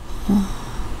 boom.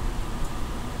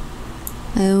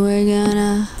 And we're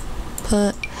gonna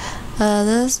put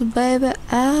this baby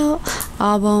out.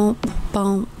 Boom,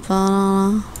 boom,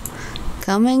 boom.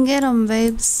 Come and get 'em,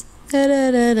 babes. Da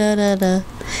da da da da da.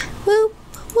 Whoop,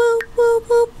 whoop, whoop,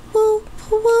 whoop, whoop,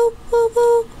 whoop, whoop,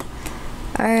 whoop.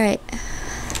 Alright.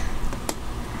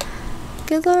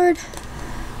 Good Lord.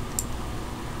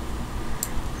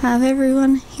 Have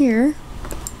everyone here.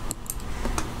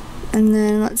 And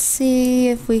then let's see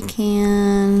if we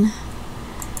can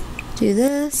do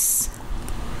this.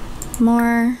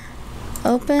 More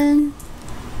open.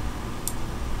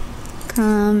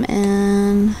 Come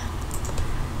and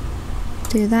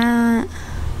do that.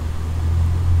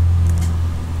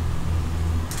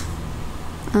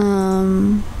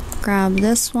 Grab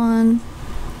this one,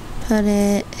 put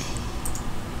it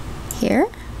here.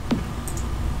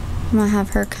 I'm gonna have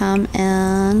her come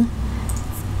and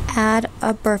add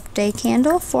a birthday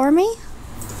candle for me.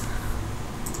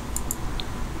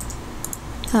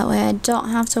 That way I don't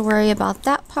have to worry about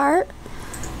that part.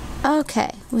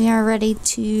 Okay, we are ready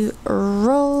to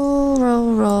roll,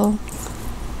 roll, roll.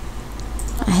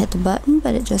 I hit the button,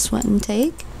 but it just wouldn't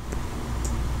take.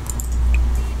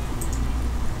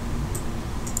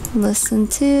 Listen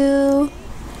to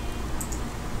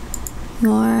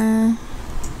more.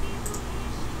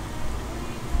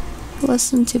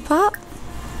 Listen to pop.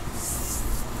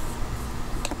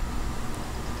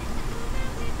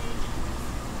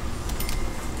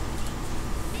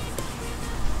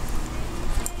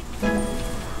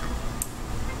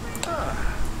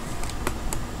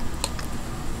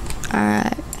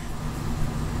 Alright.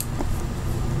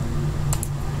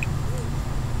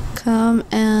 Come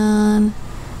and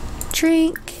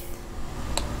drink.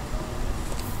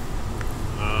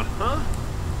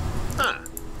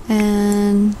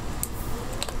 And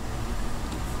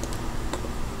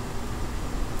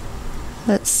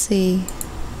let's see.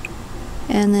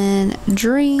 And then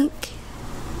drink.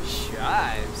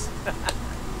 Chives.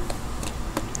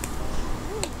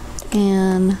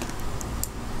 And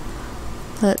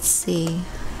let's see.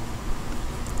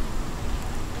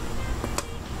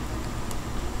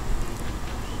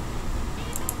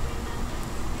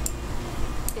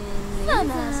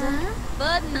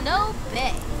 But no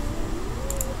bay.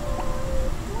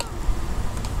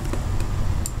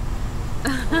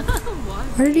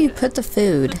 Where did you put the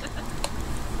food?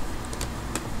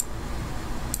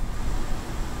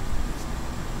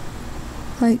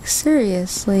 Like,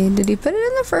 seriously, did he put it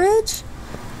in the fridge?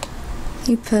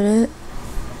 He put it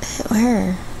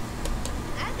where?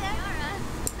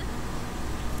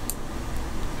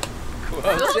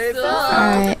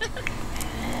 Alright.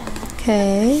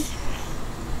 Okay.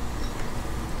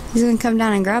 He's gonna come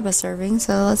down and grab a serving,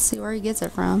 so let's see where he gets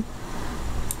it from.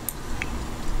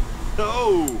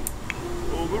 Oh,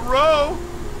 the row.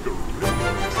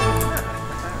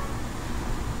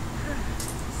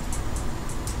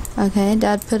 Okay,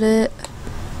 Dad put it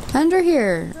under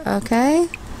here. Okay.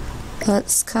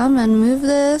 Let's come and move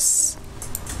this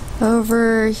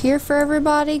over here for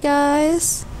everybody,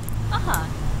 guys.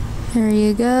 Here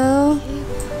you go.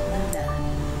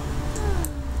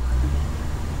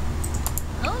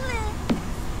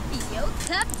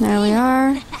 There we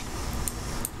are.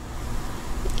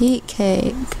 Eat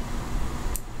cake.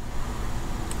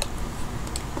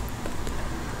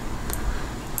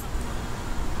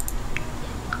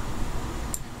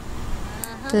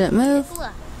 Did it move?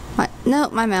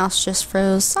 Nope, my mouse just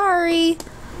froze. Sorry.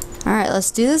 Alright, let's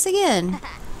do this again.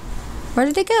 Where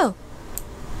did it go?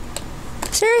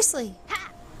 Seriously.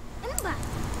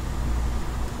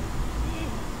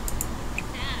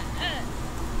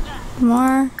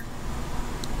 More.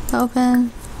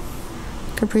 Open.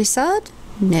 Capri Sun?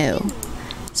 No.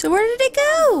 So where did it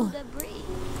go?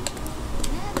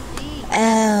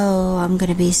 Oh, I'm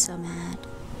gonna be so mad.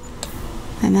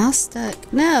 My mouse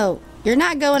stuck. No, you're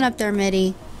not going up there,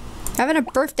 Mittie. Having a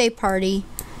birthday party.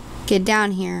 Get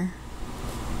down here.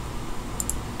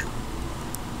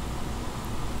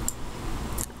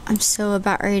 I'm so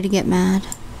about ready to get mad.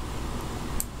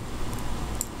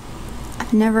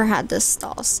 I've never had this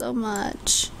stall so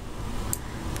much.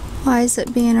 Why is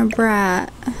it being a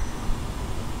brat?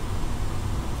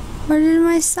 Where did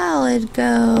my salad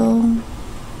go?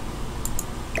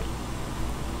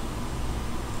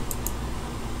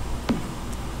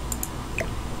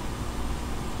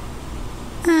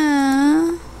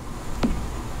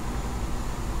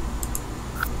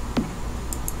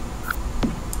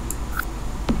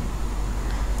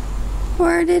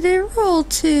 Where did it roll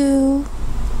to?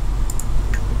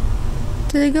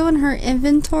 Did it go in her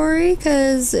inventory?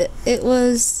 Because it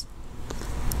was...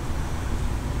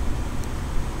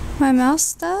 My mouse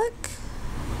stuck?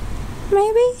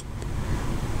 Maybe?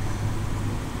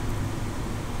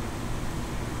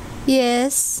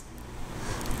 Yes.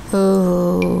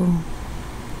 Oh.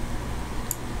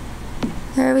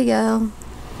 There we go.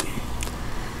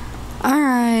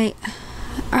 Alright.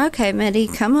 Okay, Mittie,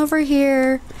 come over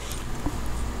here.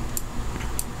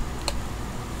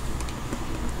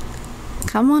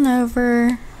 Come on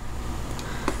over.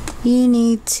 You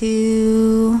need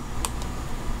to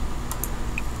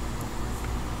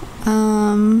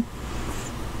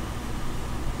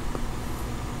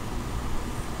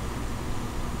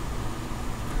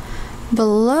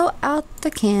blow out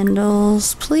the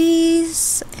candles,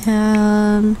 please.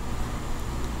 And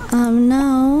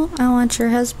no, I want your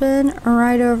husband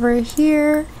right over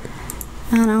here,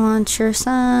 and I want your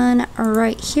son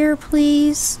right here,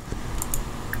 please.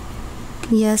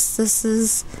 Yes, this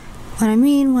is what I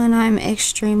mean when I'm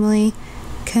extremely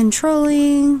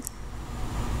controlling.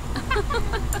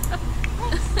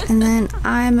 And then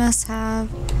I must have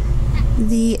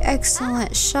the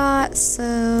excellent shot,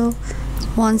 so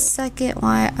 1 second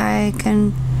while I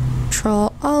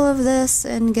control all of this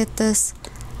and get this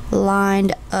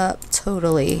lined up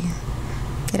totally.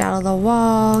 Get out of the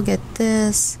wall, get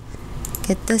this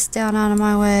down out of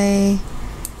my way,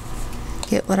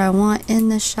 get what I want in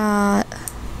the shot.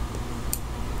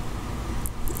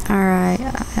 Alright,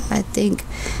 I think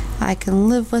I can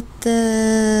live with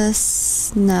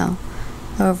this. No.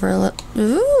 Overlook.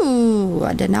 Ooh,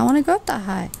 I did not want to go up that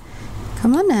high.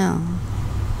 Come on now.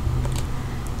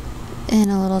 In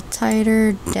a little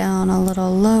tighter, down a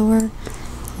little lower.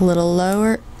 A little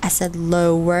lower. I said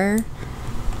lower.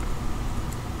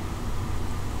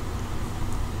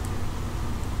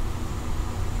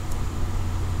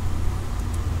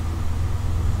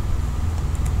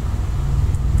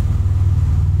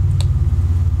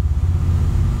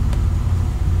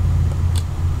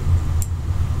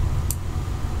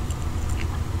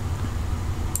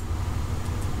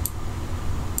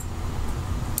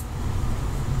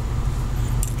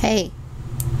 Hey,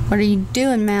 what are you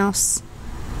doing, mouse?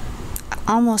 I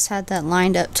almost had that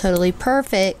lined up totally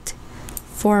perfect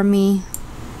for me.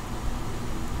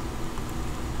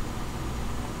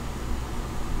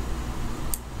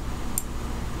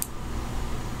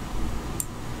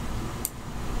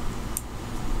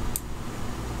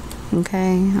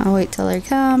 Okay, I'll wait till they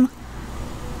come.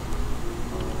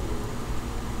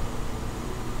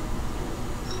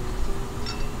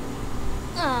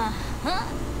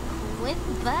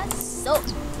 With the soap.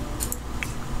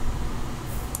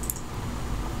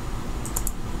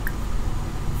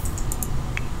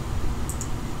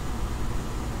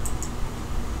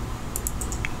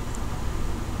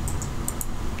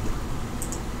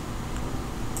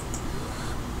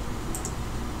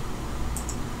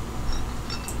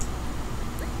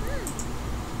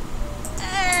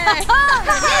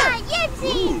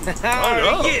 Yipsy!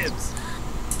 Gibbs!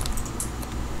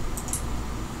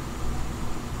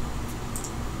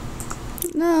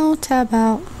 No, tab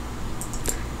out.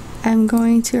 I'm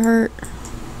going to hurt.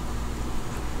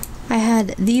 I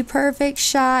had the perfect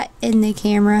shot and the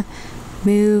camera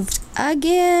moved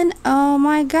again. Oh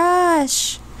my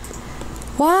gosh.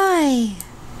 Why?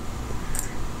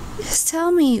 Just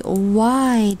tell me,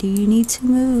 why do you need to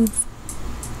move?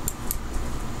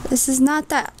 This is not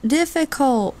that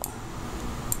difficult.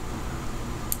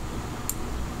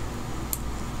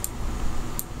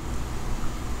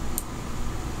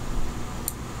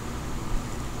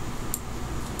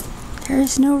 There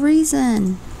is no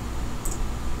reason.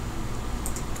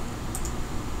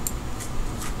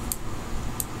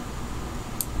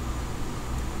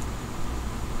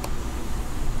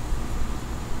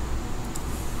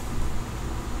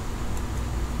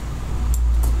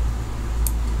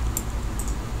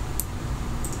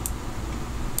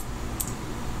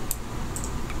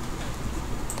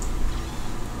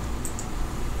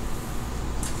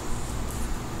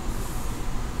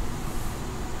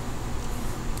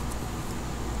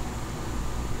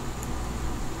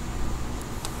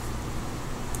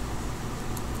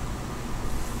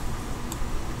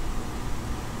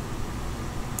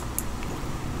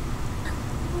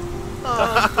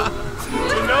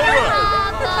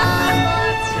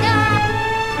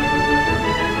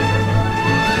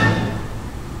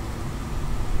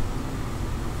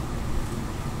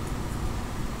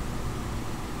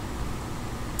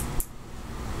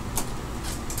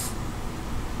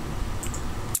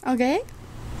 Okay.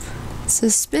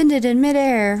 Suspended in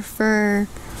midair for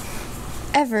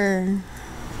ever.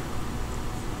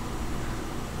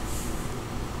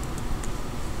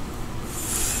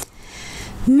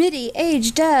 Mittie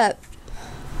aged up.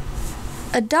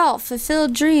 Adult,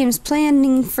 fulfilled dreams,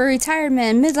 planning for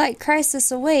retirement, midlife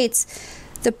crisis awaits.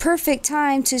 The perfect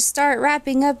time to start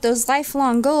wrapping up those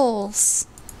lifelong goals.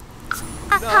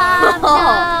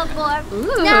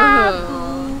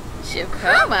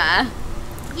 Shikoma.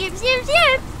 Yip, yip,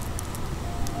 yip.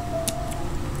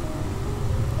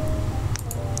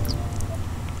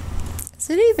 Is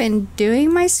it even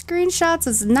doing my screenshots?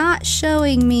 It's not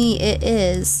showing me it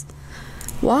is.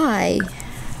 Why?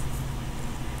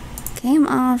 Game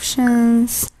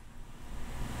options.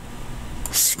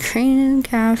 Screen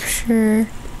capture.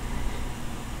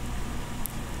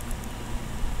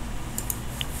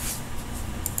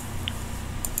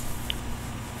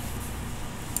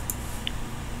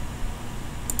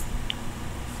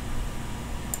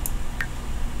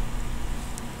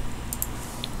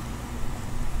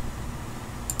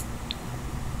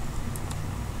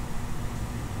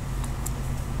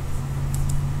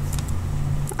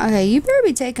 Okay, you better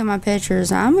be taking my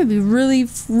pictures. I'm gonna be really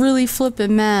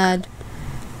flipping mad.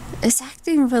 It's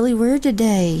acting really weird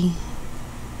today.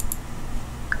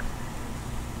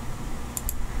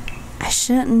 I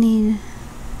shouldn't need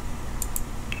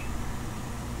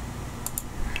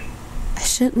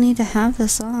to have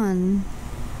this on.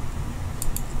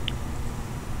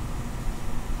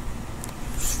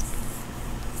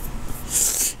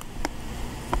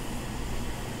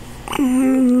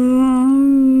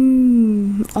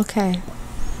 Okay.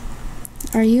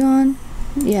 Are you on?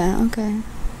 Yeah, okay.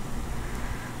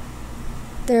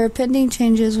 There are pending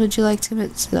changes. Would you like to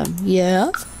admit to them?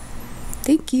 Yeah.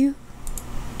 Thank you.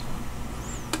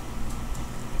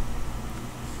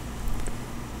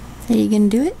 Are you gonna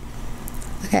do it?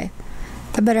 Okay.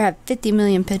 I better have 50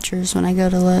 million pictures when I go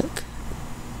to look.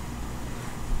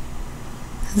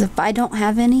 Because if I don't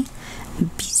have any,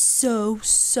 I'd be so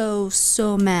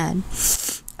mad.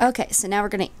 Okay, so now we're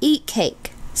gonna eat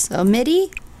cake. So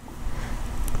Mittie,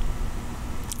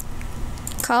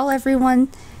 call everyone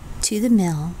to the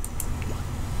mill.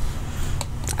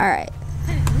 Alright.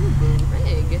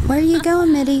 Where are you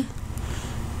going, Mittie?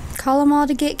 Call them all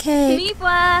to get cake.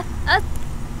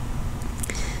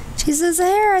 She says,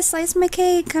 here, I sliced my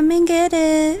cake. Come and get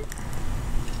it.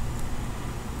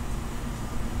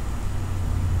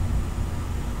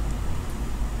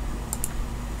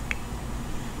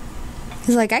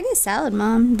 He's like, I get salad,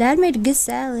 Mom. Dad made a good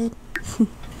salad.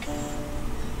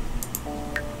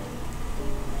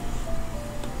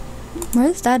 What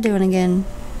is Dad doing again?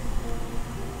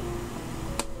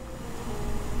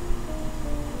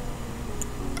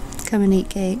 Come and eat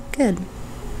cake. Good.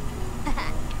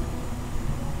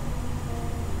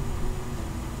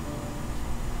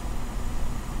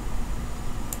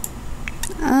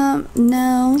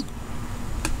 No.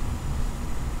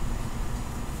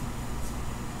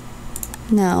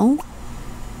 No.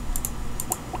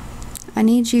 I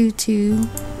need you to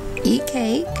eat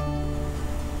cake.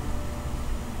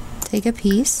 Take a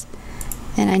piece.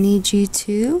 And I need you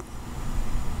to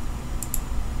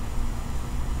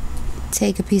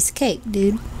take a piece of cake,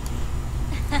 dude.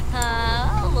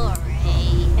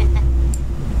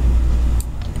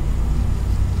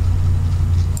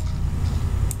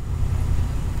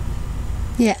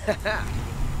 Yeah.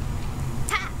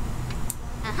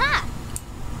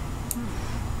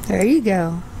 There you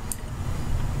go.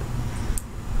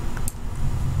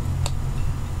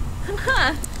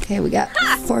 Okay, we got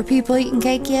 4 people eating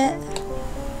cake yet?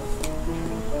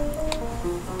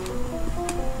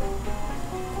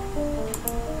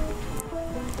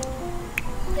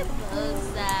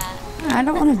 I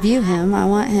don't want to view him. I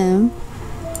want him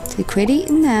to quit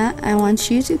eating that. I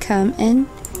want you to come and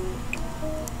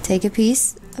take a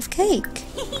piece of cake.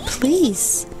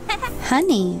 Please.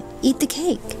 Honey, eat the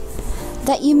cake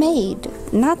that you made.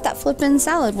 Not that flippin'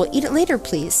 salad. We'll eat it later,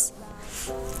 please.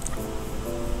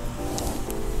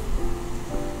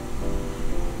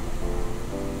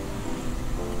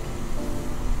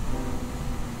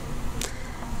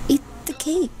 Eat the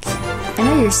cake. I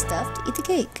know you're stuffed. Eat the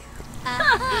cake.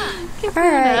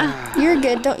 Alright, you're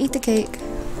good. Don't eat the cake.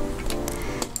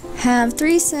 Have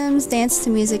 3 Sims dance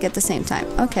to music at the same time.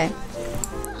 Okay.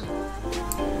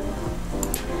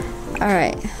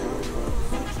 Alright.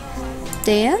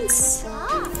 Dance.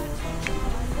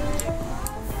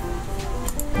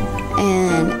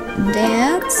 And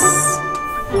dance.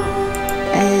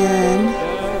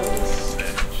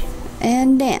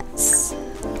 And dance.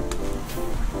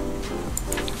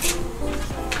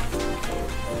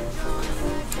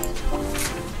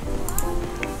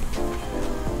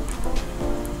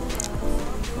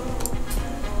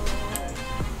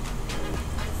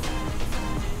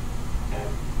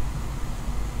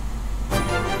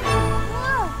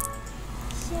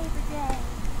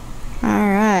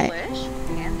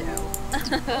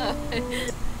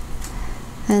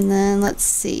 And then let's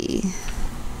see.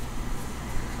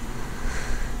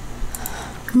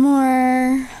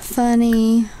 More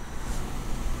funny.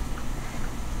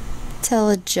 Tell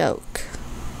a joke.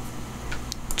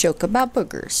 Joke about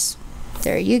boogers.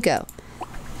 There you go.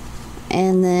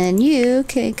 And then you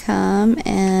can come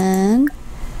and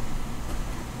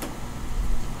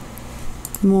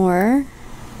more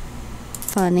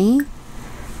funny.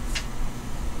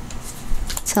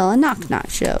 Tell a knock-knock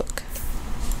joke.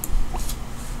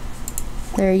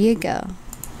 There you go.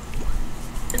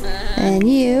 And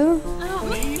you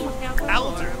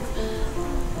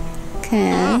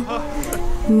can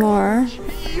more.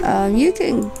 You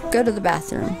can go to the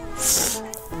bathroom.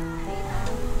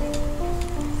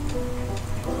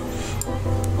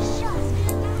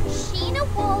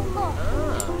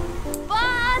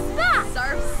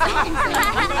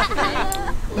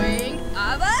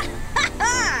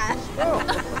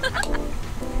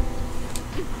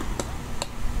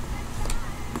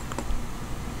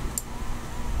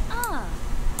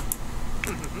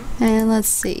 And let's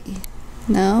see.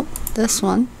 Nope, this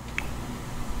one.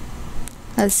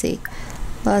 Let's see.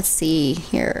 Let's see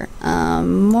here.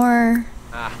 More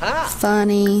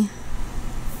funny.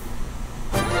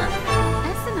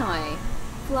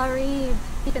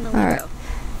 Alright.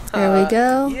 There we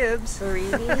go.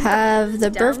 Have the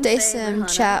birthday sim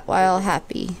chat while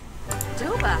happy.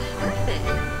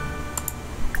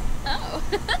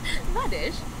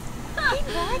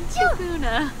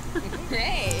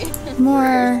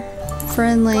 More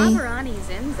friendly.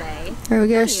 There we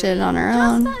go, shit on our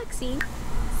own.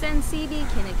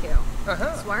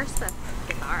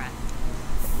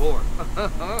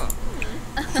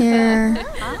 Here.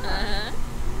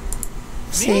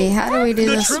 See, how do we do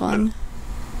this one?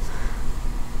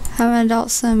 Have an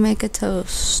adult son make a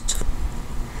toast.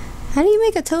 How do you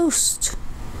make a toast?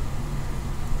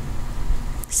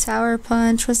 Sour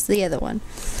punch. What's the other one?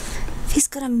 If he's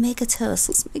gonna make a toast,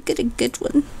 let's make it a good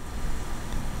one.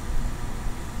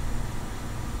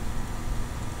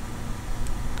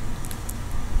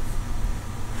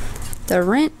 The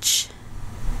wrench.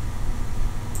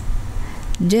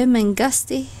 Dim and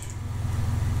gusty.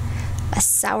 A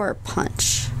sour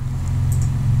punch.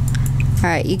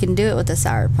 Alright, you can do it with a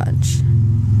sour punch.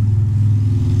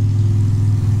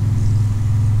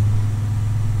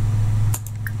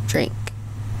 Drink.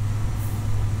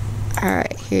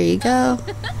 Alright, here you go.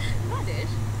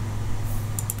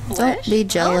 Don't be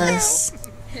jealous.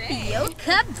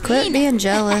 Quit being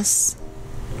jealous.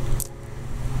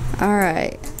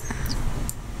 Alright.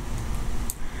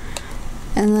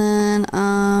 And then,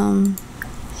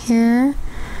 here.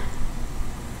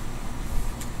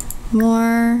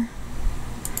 More.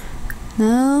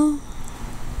 No.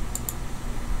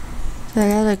 Do I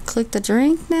gotta click the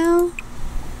drink now?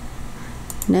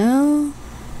 No.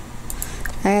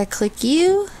 I gotta click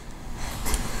you.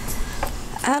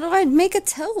 How do I make a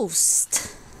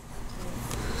toast?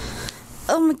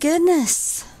 Oh my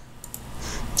goodness.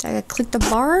 Do I gotta click the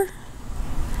bar?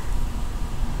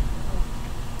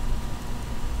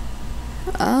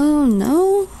 Oh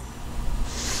no.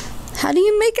 How do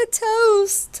you make a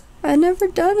toast? I never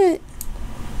done it.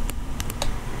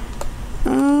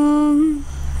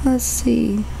 Let's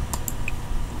see.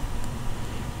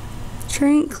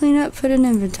 Drink, clean up, put in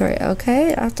inventory.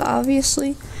 Okay, that's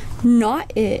obviously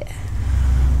not it.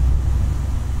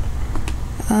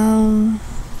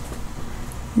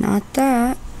 Not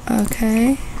that.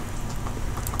 Okay.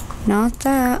 Not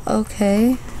that.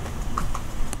 Okay.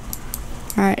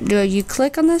 Alright, do you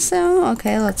click on this now?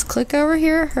 Okay, let's click over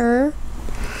here, her.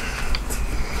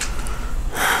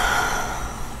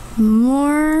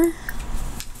 More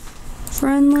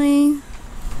friendly.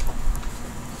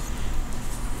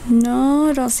 No,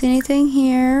 I don't see anything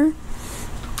here.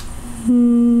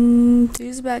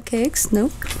 Dudes about cakes.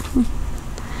 Nope.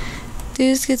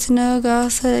 Dudes get to know,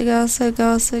 gossip, gossip,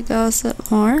 gossip,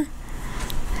 gossip more.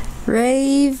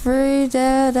 Rave,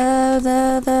 da da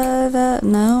da da da.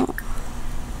 No.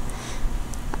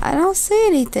 I don't see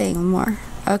anything more.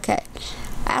 Okay.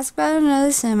 Ask about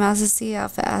another sim. Ask to see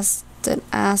outfit. Ask an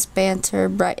ass banter.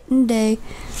 Brighten day.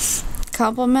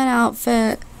 Compliment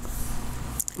outfit.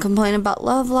 Complain about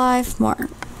love life. More.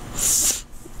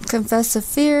 Confess a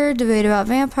fear. Debate about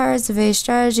vampires. Debate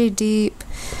strategy. Deep.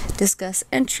 Discuss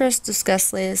interest.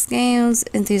 Discuss latest games.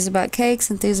 Enthuse about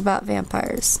cakes. Enthuse about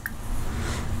vampires.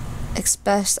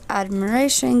 Express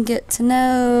admiration. Get to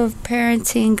know.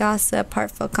 Parenting. Gossip.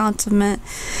 Heartfelt compliment.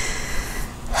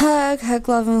 Hug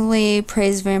lovingly.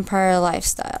 Praise vampire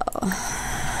lifestyle.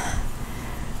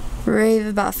 Rave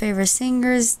about favorite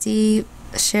singers. Deep.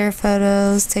 Share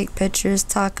photos. Take pictures.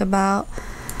 Talk about.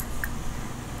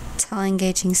 Tell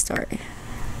engaging story.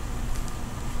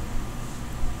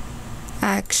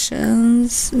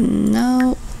 Actions,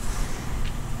 no.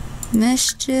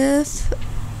 Mischief,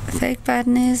 fake bad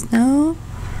news, no.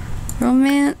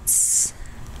 Romance,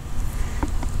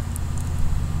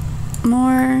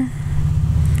 more.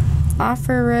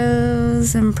 Offer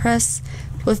rose, impress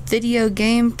with video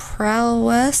game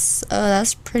prowess. Oh,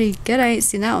 that's pretty good. I ain't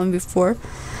seen that one before.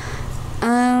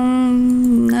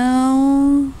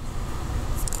 No.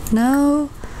 No.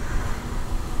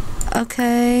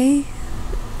 Okay.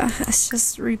 It's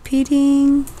just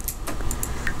repeating.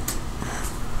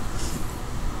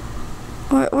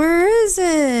 Where is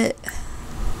it?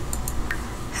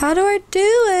 How do I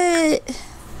do it?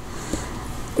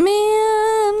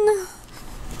 Man,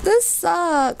 this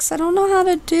sucks. I don't know how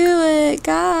to do it,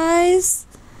 guys.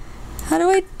 How do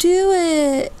I do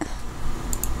it?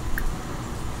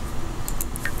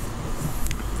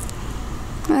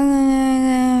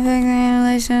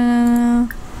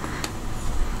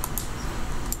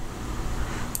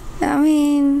 I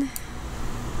mean,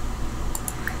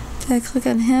 did I click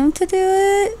on him to do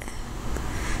it?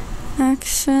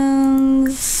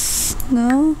 Actions,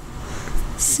 no.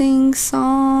 Sing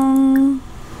song,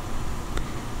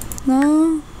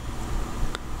 no.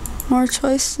 More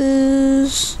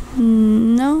choices,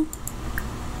 no.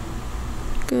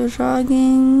 Go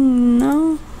jogging,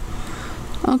 no.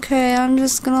 Okay, I'm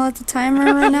just gonna let the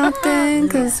timer run out then,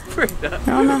 because I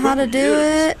don't know how to do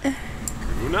it.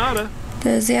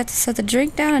 Does he have to set the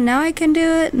drink down and now I can do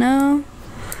it? No.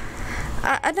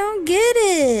 I don't get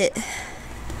it.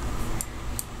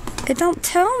 It don't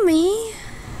tell me.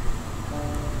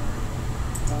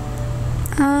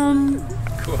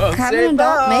 Have an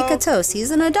adult make a toast.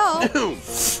 He's an adult.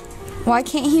 Why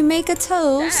can't he make a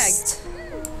toast?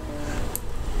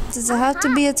 Does it have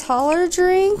to be a taller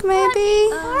drink, maybe?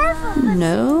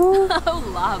 No. Oh,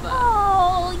 lava.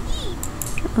 Oh,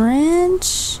 yeet.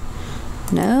 Wrench?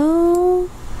 No.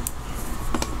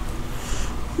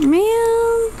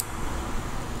 Man.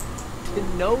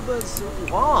 Nova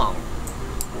Wong.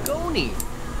 Goni.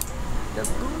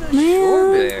 Nabuna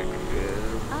Man.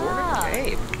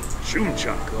 Shorbek.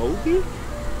 Chunchakobi?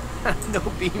 No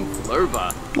beam flurba.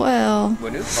 Well,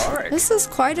 Wanu Park. this is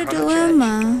quite a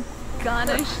dilemma.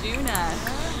 Gana Shuna.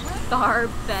 Thar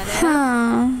Bennett.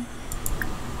 Huh.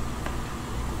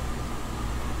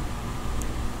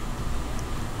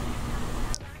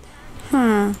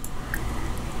 Huh.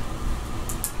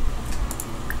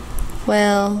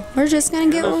 Well, we're just gonna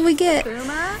get what we get.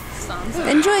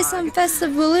 Enjoy some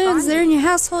festive balloons. They're in your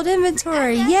household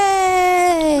inventory.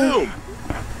 Yay!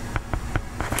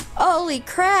 Holy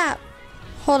crap!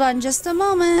 Hold on just a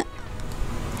moment.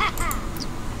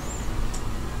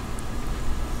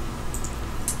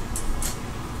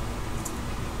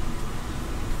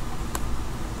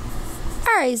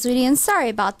 Alright, Zweetie, and sorry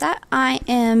about that. I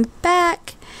am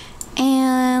back.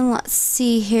 And let's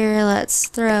see here. Let's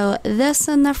throw this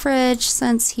in the fridge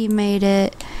since he made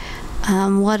it.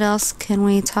 What else can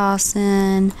we toss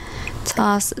in?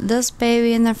 Toss this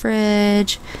baby in the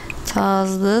fridge.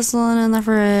 Toss this one in the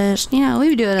fridge. You know,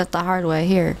 we do it the hard way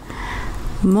here.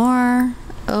 More.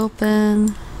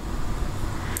 Open.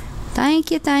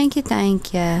 Thank you, thank you,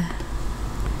 thank you.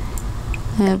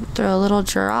 And throw little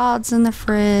Gerards in the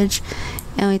fridge.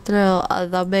 And we throw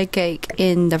the big cake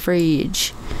in the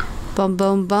fridge. Boom,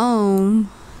 boom, boom.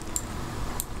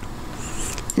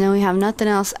 And then we have nothing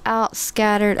else out,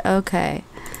 scattered. Okay.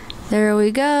 There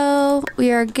we go.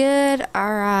 We are good.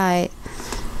 Alright.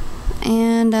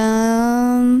 And,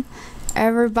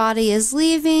 everybody is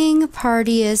leaving.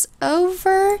 Party is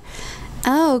over.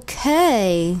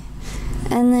 Okay.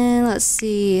 And then, let's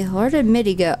see. Where did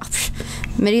Mittie go?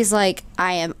 Mittie's like,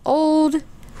 I am old.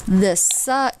 This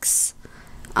sucks.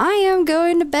 I am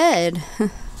going to bed.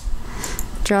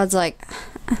 Gerard's like,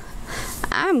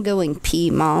 I'm going pee,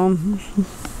 Mom.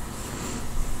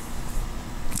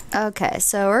 Okay,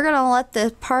 so we're gonna let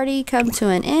the party come to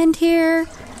an end here.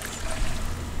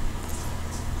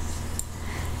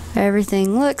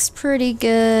 Everything looks pretty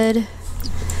good.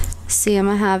 See, I'm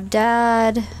gonna have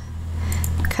Dad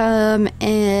come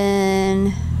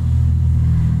in.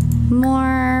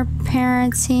 More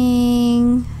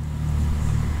parenting.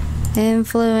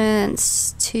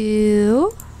 Influence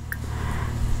to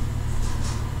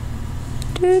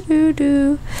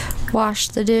wash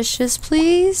the dishes,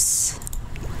 please.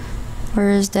 Where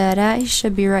is Dad at? He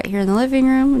should be right here in the living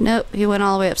room. Nope, he went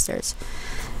all the way upstairs.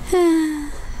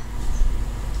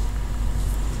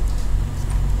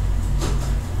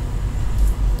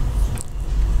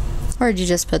 Where'd you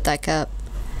just put that cup?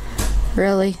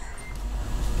 Really?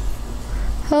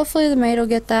 Hopefully the maid will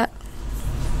get that.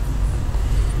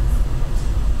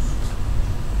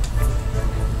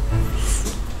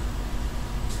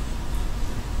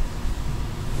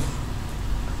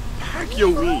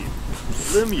 Yoin.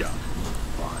 Limya.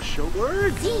 Basha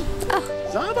word.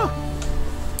 Zama.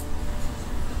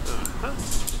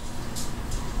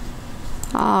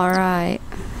 Alright.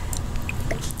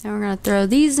 Now we're going to throw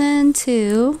these in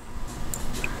too.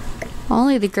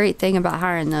 Only the great thing about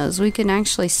hiring those, we can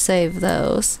actually save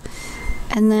those.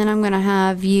 And then I'm going to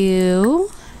have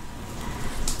you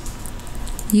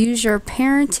use your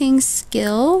parenting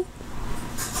skill.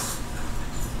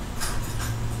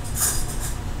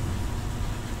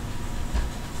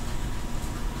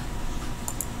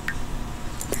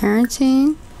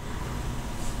 Parenting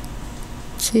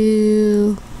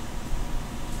to...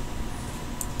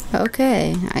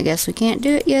 Okay, I guess we can't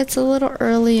do it yet. It's a little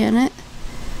early in it.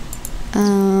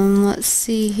 Let's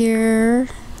see here.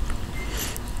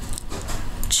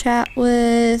 Chat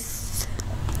with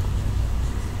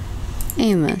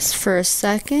Amos for a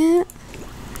second.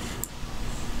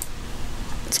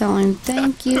 Tell him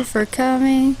thank you for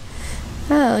coming.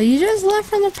 Oh, you just left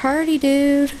from the party,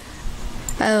 dude.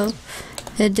 Oh,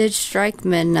 it did strike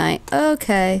midnight.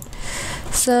 Okay.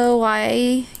 So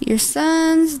while your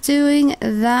son's doing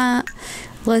that,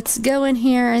 let's go in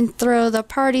here and throw the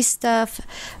party stuff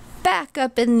back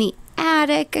up in the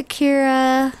attic,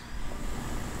 Akira.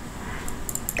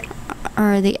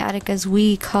 Or the attic as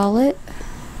we call it.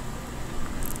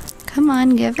 Come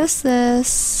on, give us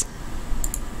this.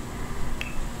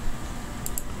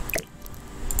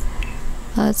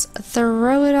 Let's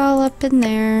throw it all up in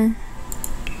there.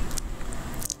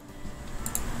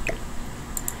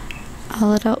 A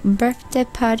little birthday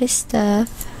party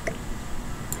stuff.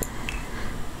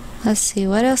 Let's see,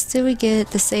 what else did we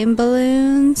get? The same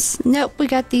balloons? Nope, we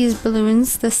got these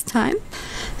balloons this time.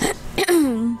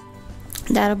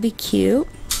 That'll be cute.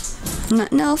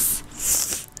 Nothing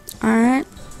else. Alright.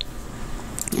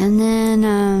 And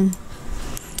then,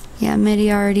 yeah,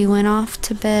 Mittie already went off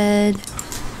to bed.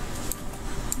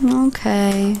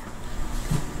 Okay.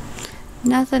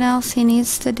 Nothing else he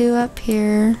needs to do up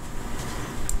here.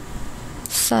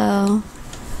 So,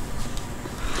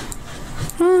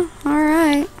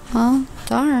 alright. Well,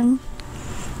 darn.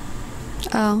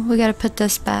 Oh, we gotta put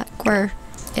this back where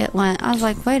it went. I was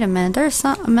like, wait a minute, there's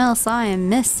something else I am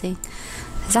missing.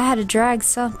 Because I had to drag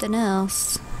something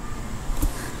else.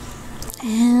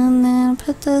 And then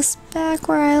put this back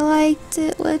where I liked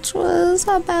it, which was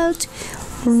about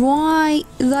right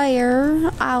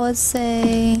there, I would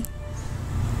say.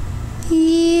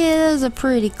 Yeah, those are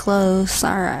pretty close.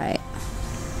 Alright.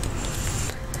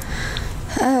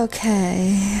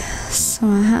 Okay, so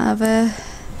I have a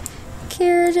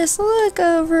Kira just look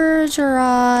over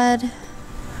Gerard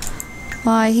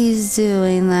while he's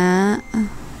doing that.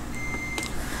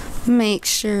 Make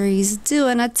sure he's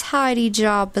doing a tidy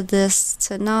job of this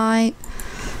tonight.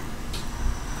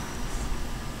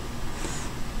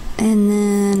 And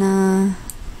then,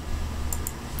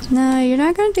 no, you're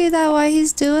not going to do that while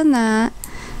he's doing that.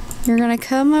 You're going to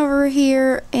come over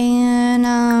here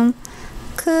and,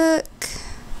 cook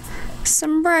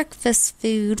some breakfast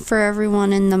food for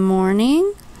everyone in the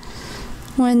morning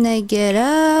when they get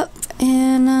up.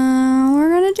 And, we're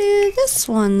going to do this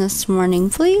one this morning,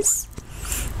 please.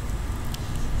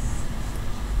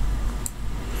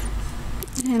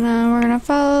 And we're going to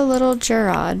follow little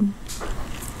Gerard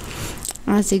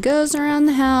as he goes around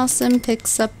the house and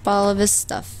picks up all of his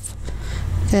stuff.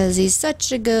 Because he's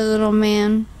such a good little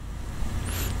man.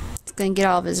 He's going to get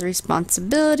all of his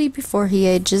responsibility before he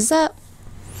ages up.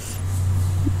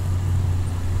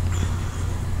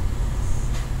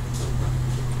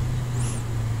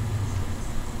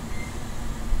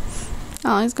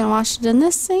 Oh, he's going to wash it in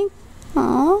this sink?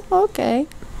 Oh, okay.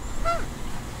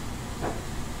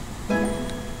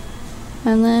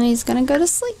 And then he's gonna go to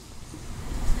sleep.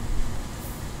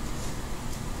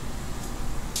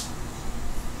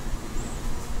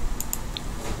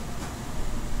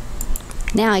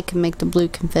 Now I can make the blue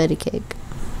confetti cake.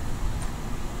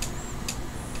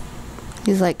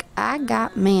 He's like, I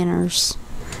got manners.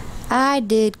 I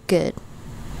did good.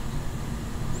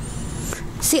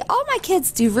 See, all my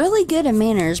kids do really good at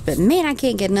manners, but man, I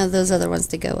can't get none of those other ones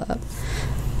to go up.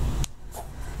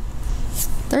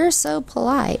 They're so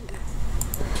polite.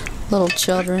 Little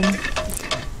children.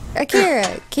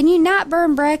 Akira, can you not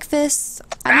burn breakfast?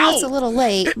 I know it's a little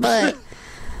late, but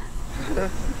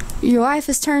your wife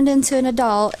has turned into an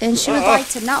adult and she would like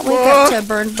to not wake up to a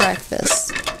burned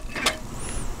breakfast.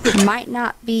 Might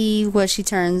not be what she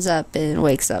turns up and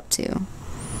wakes up to.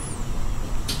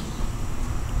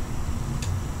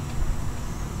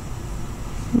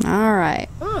 Alright.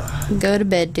 Go to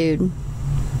bed, dude.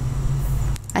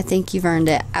 I think you've earned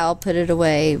it. I'll put it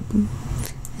away.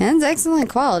 And it's excellent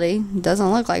quality.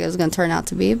 Doesn't look like it was going to turn out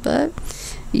to be, but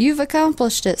You've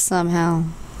accomplished it somehow.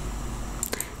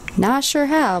 Not sure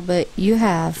how, but you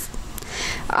have.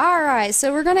 Alright,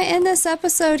 so we're going to end this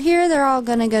episode here. They're all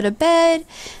going to go to bed.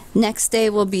 Next day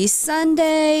will be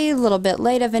Sunday, a little bit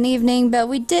late of an evening, but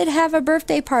we did have a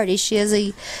birthday party. She is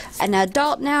an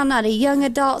adult now, not a young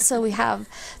adult, so we have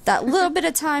that little bit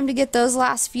of time to get those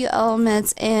last few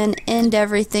elements and end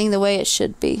everything the way it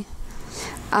should be.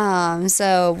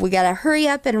 So we gotta hurry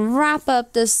up and wrap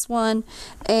up this one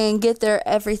and get there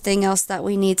everything else that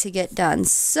we need to get done.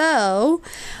 So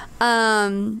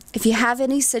if you have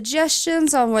any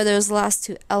suggestions on where those last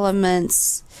two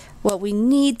elements, what we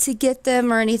need to get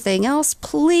them or anything else,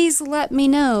 please let me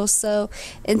know. So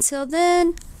until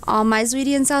then, all my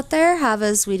Zweetians out there, have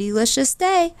a Zweetielicious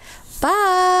day.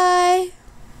 Bye!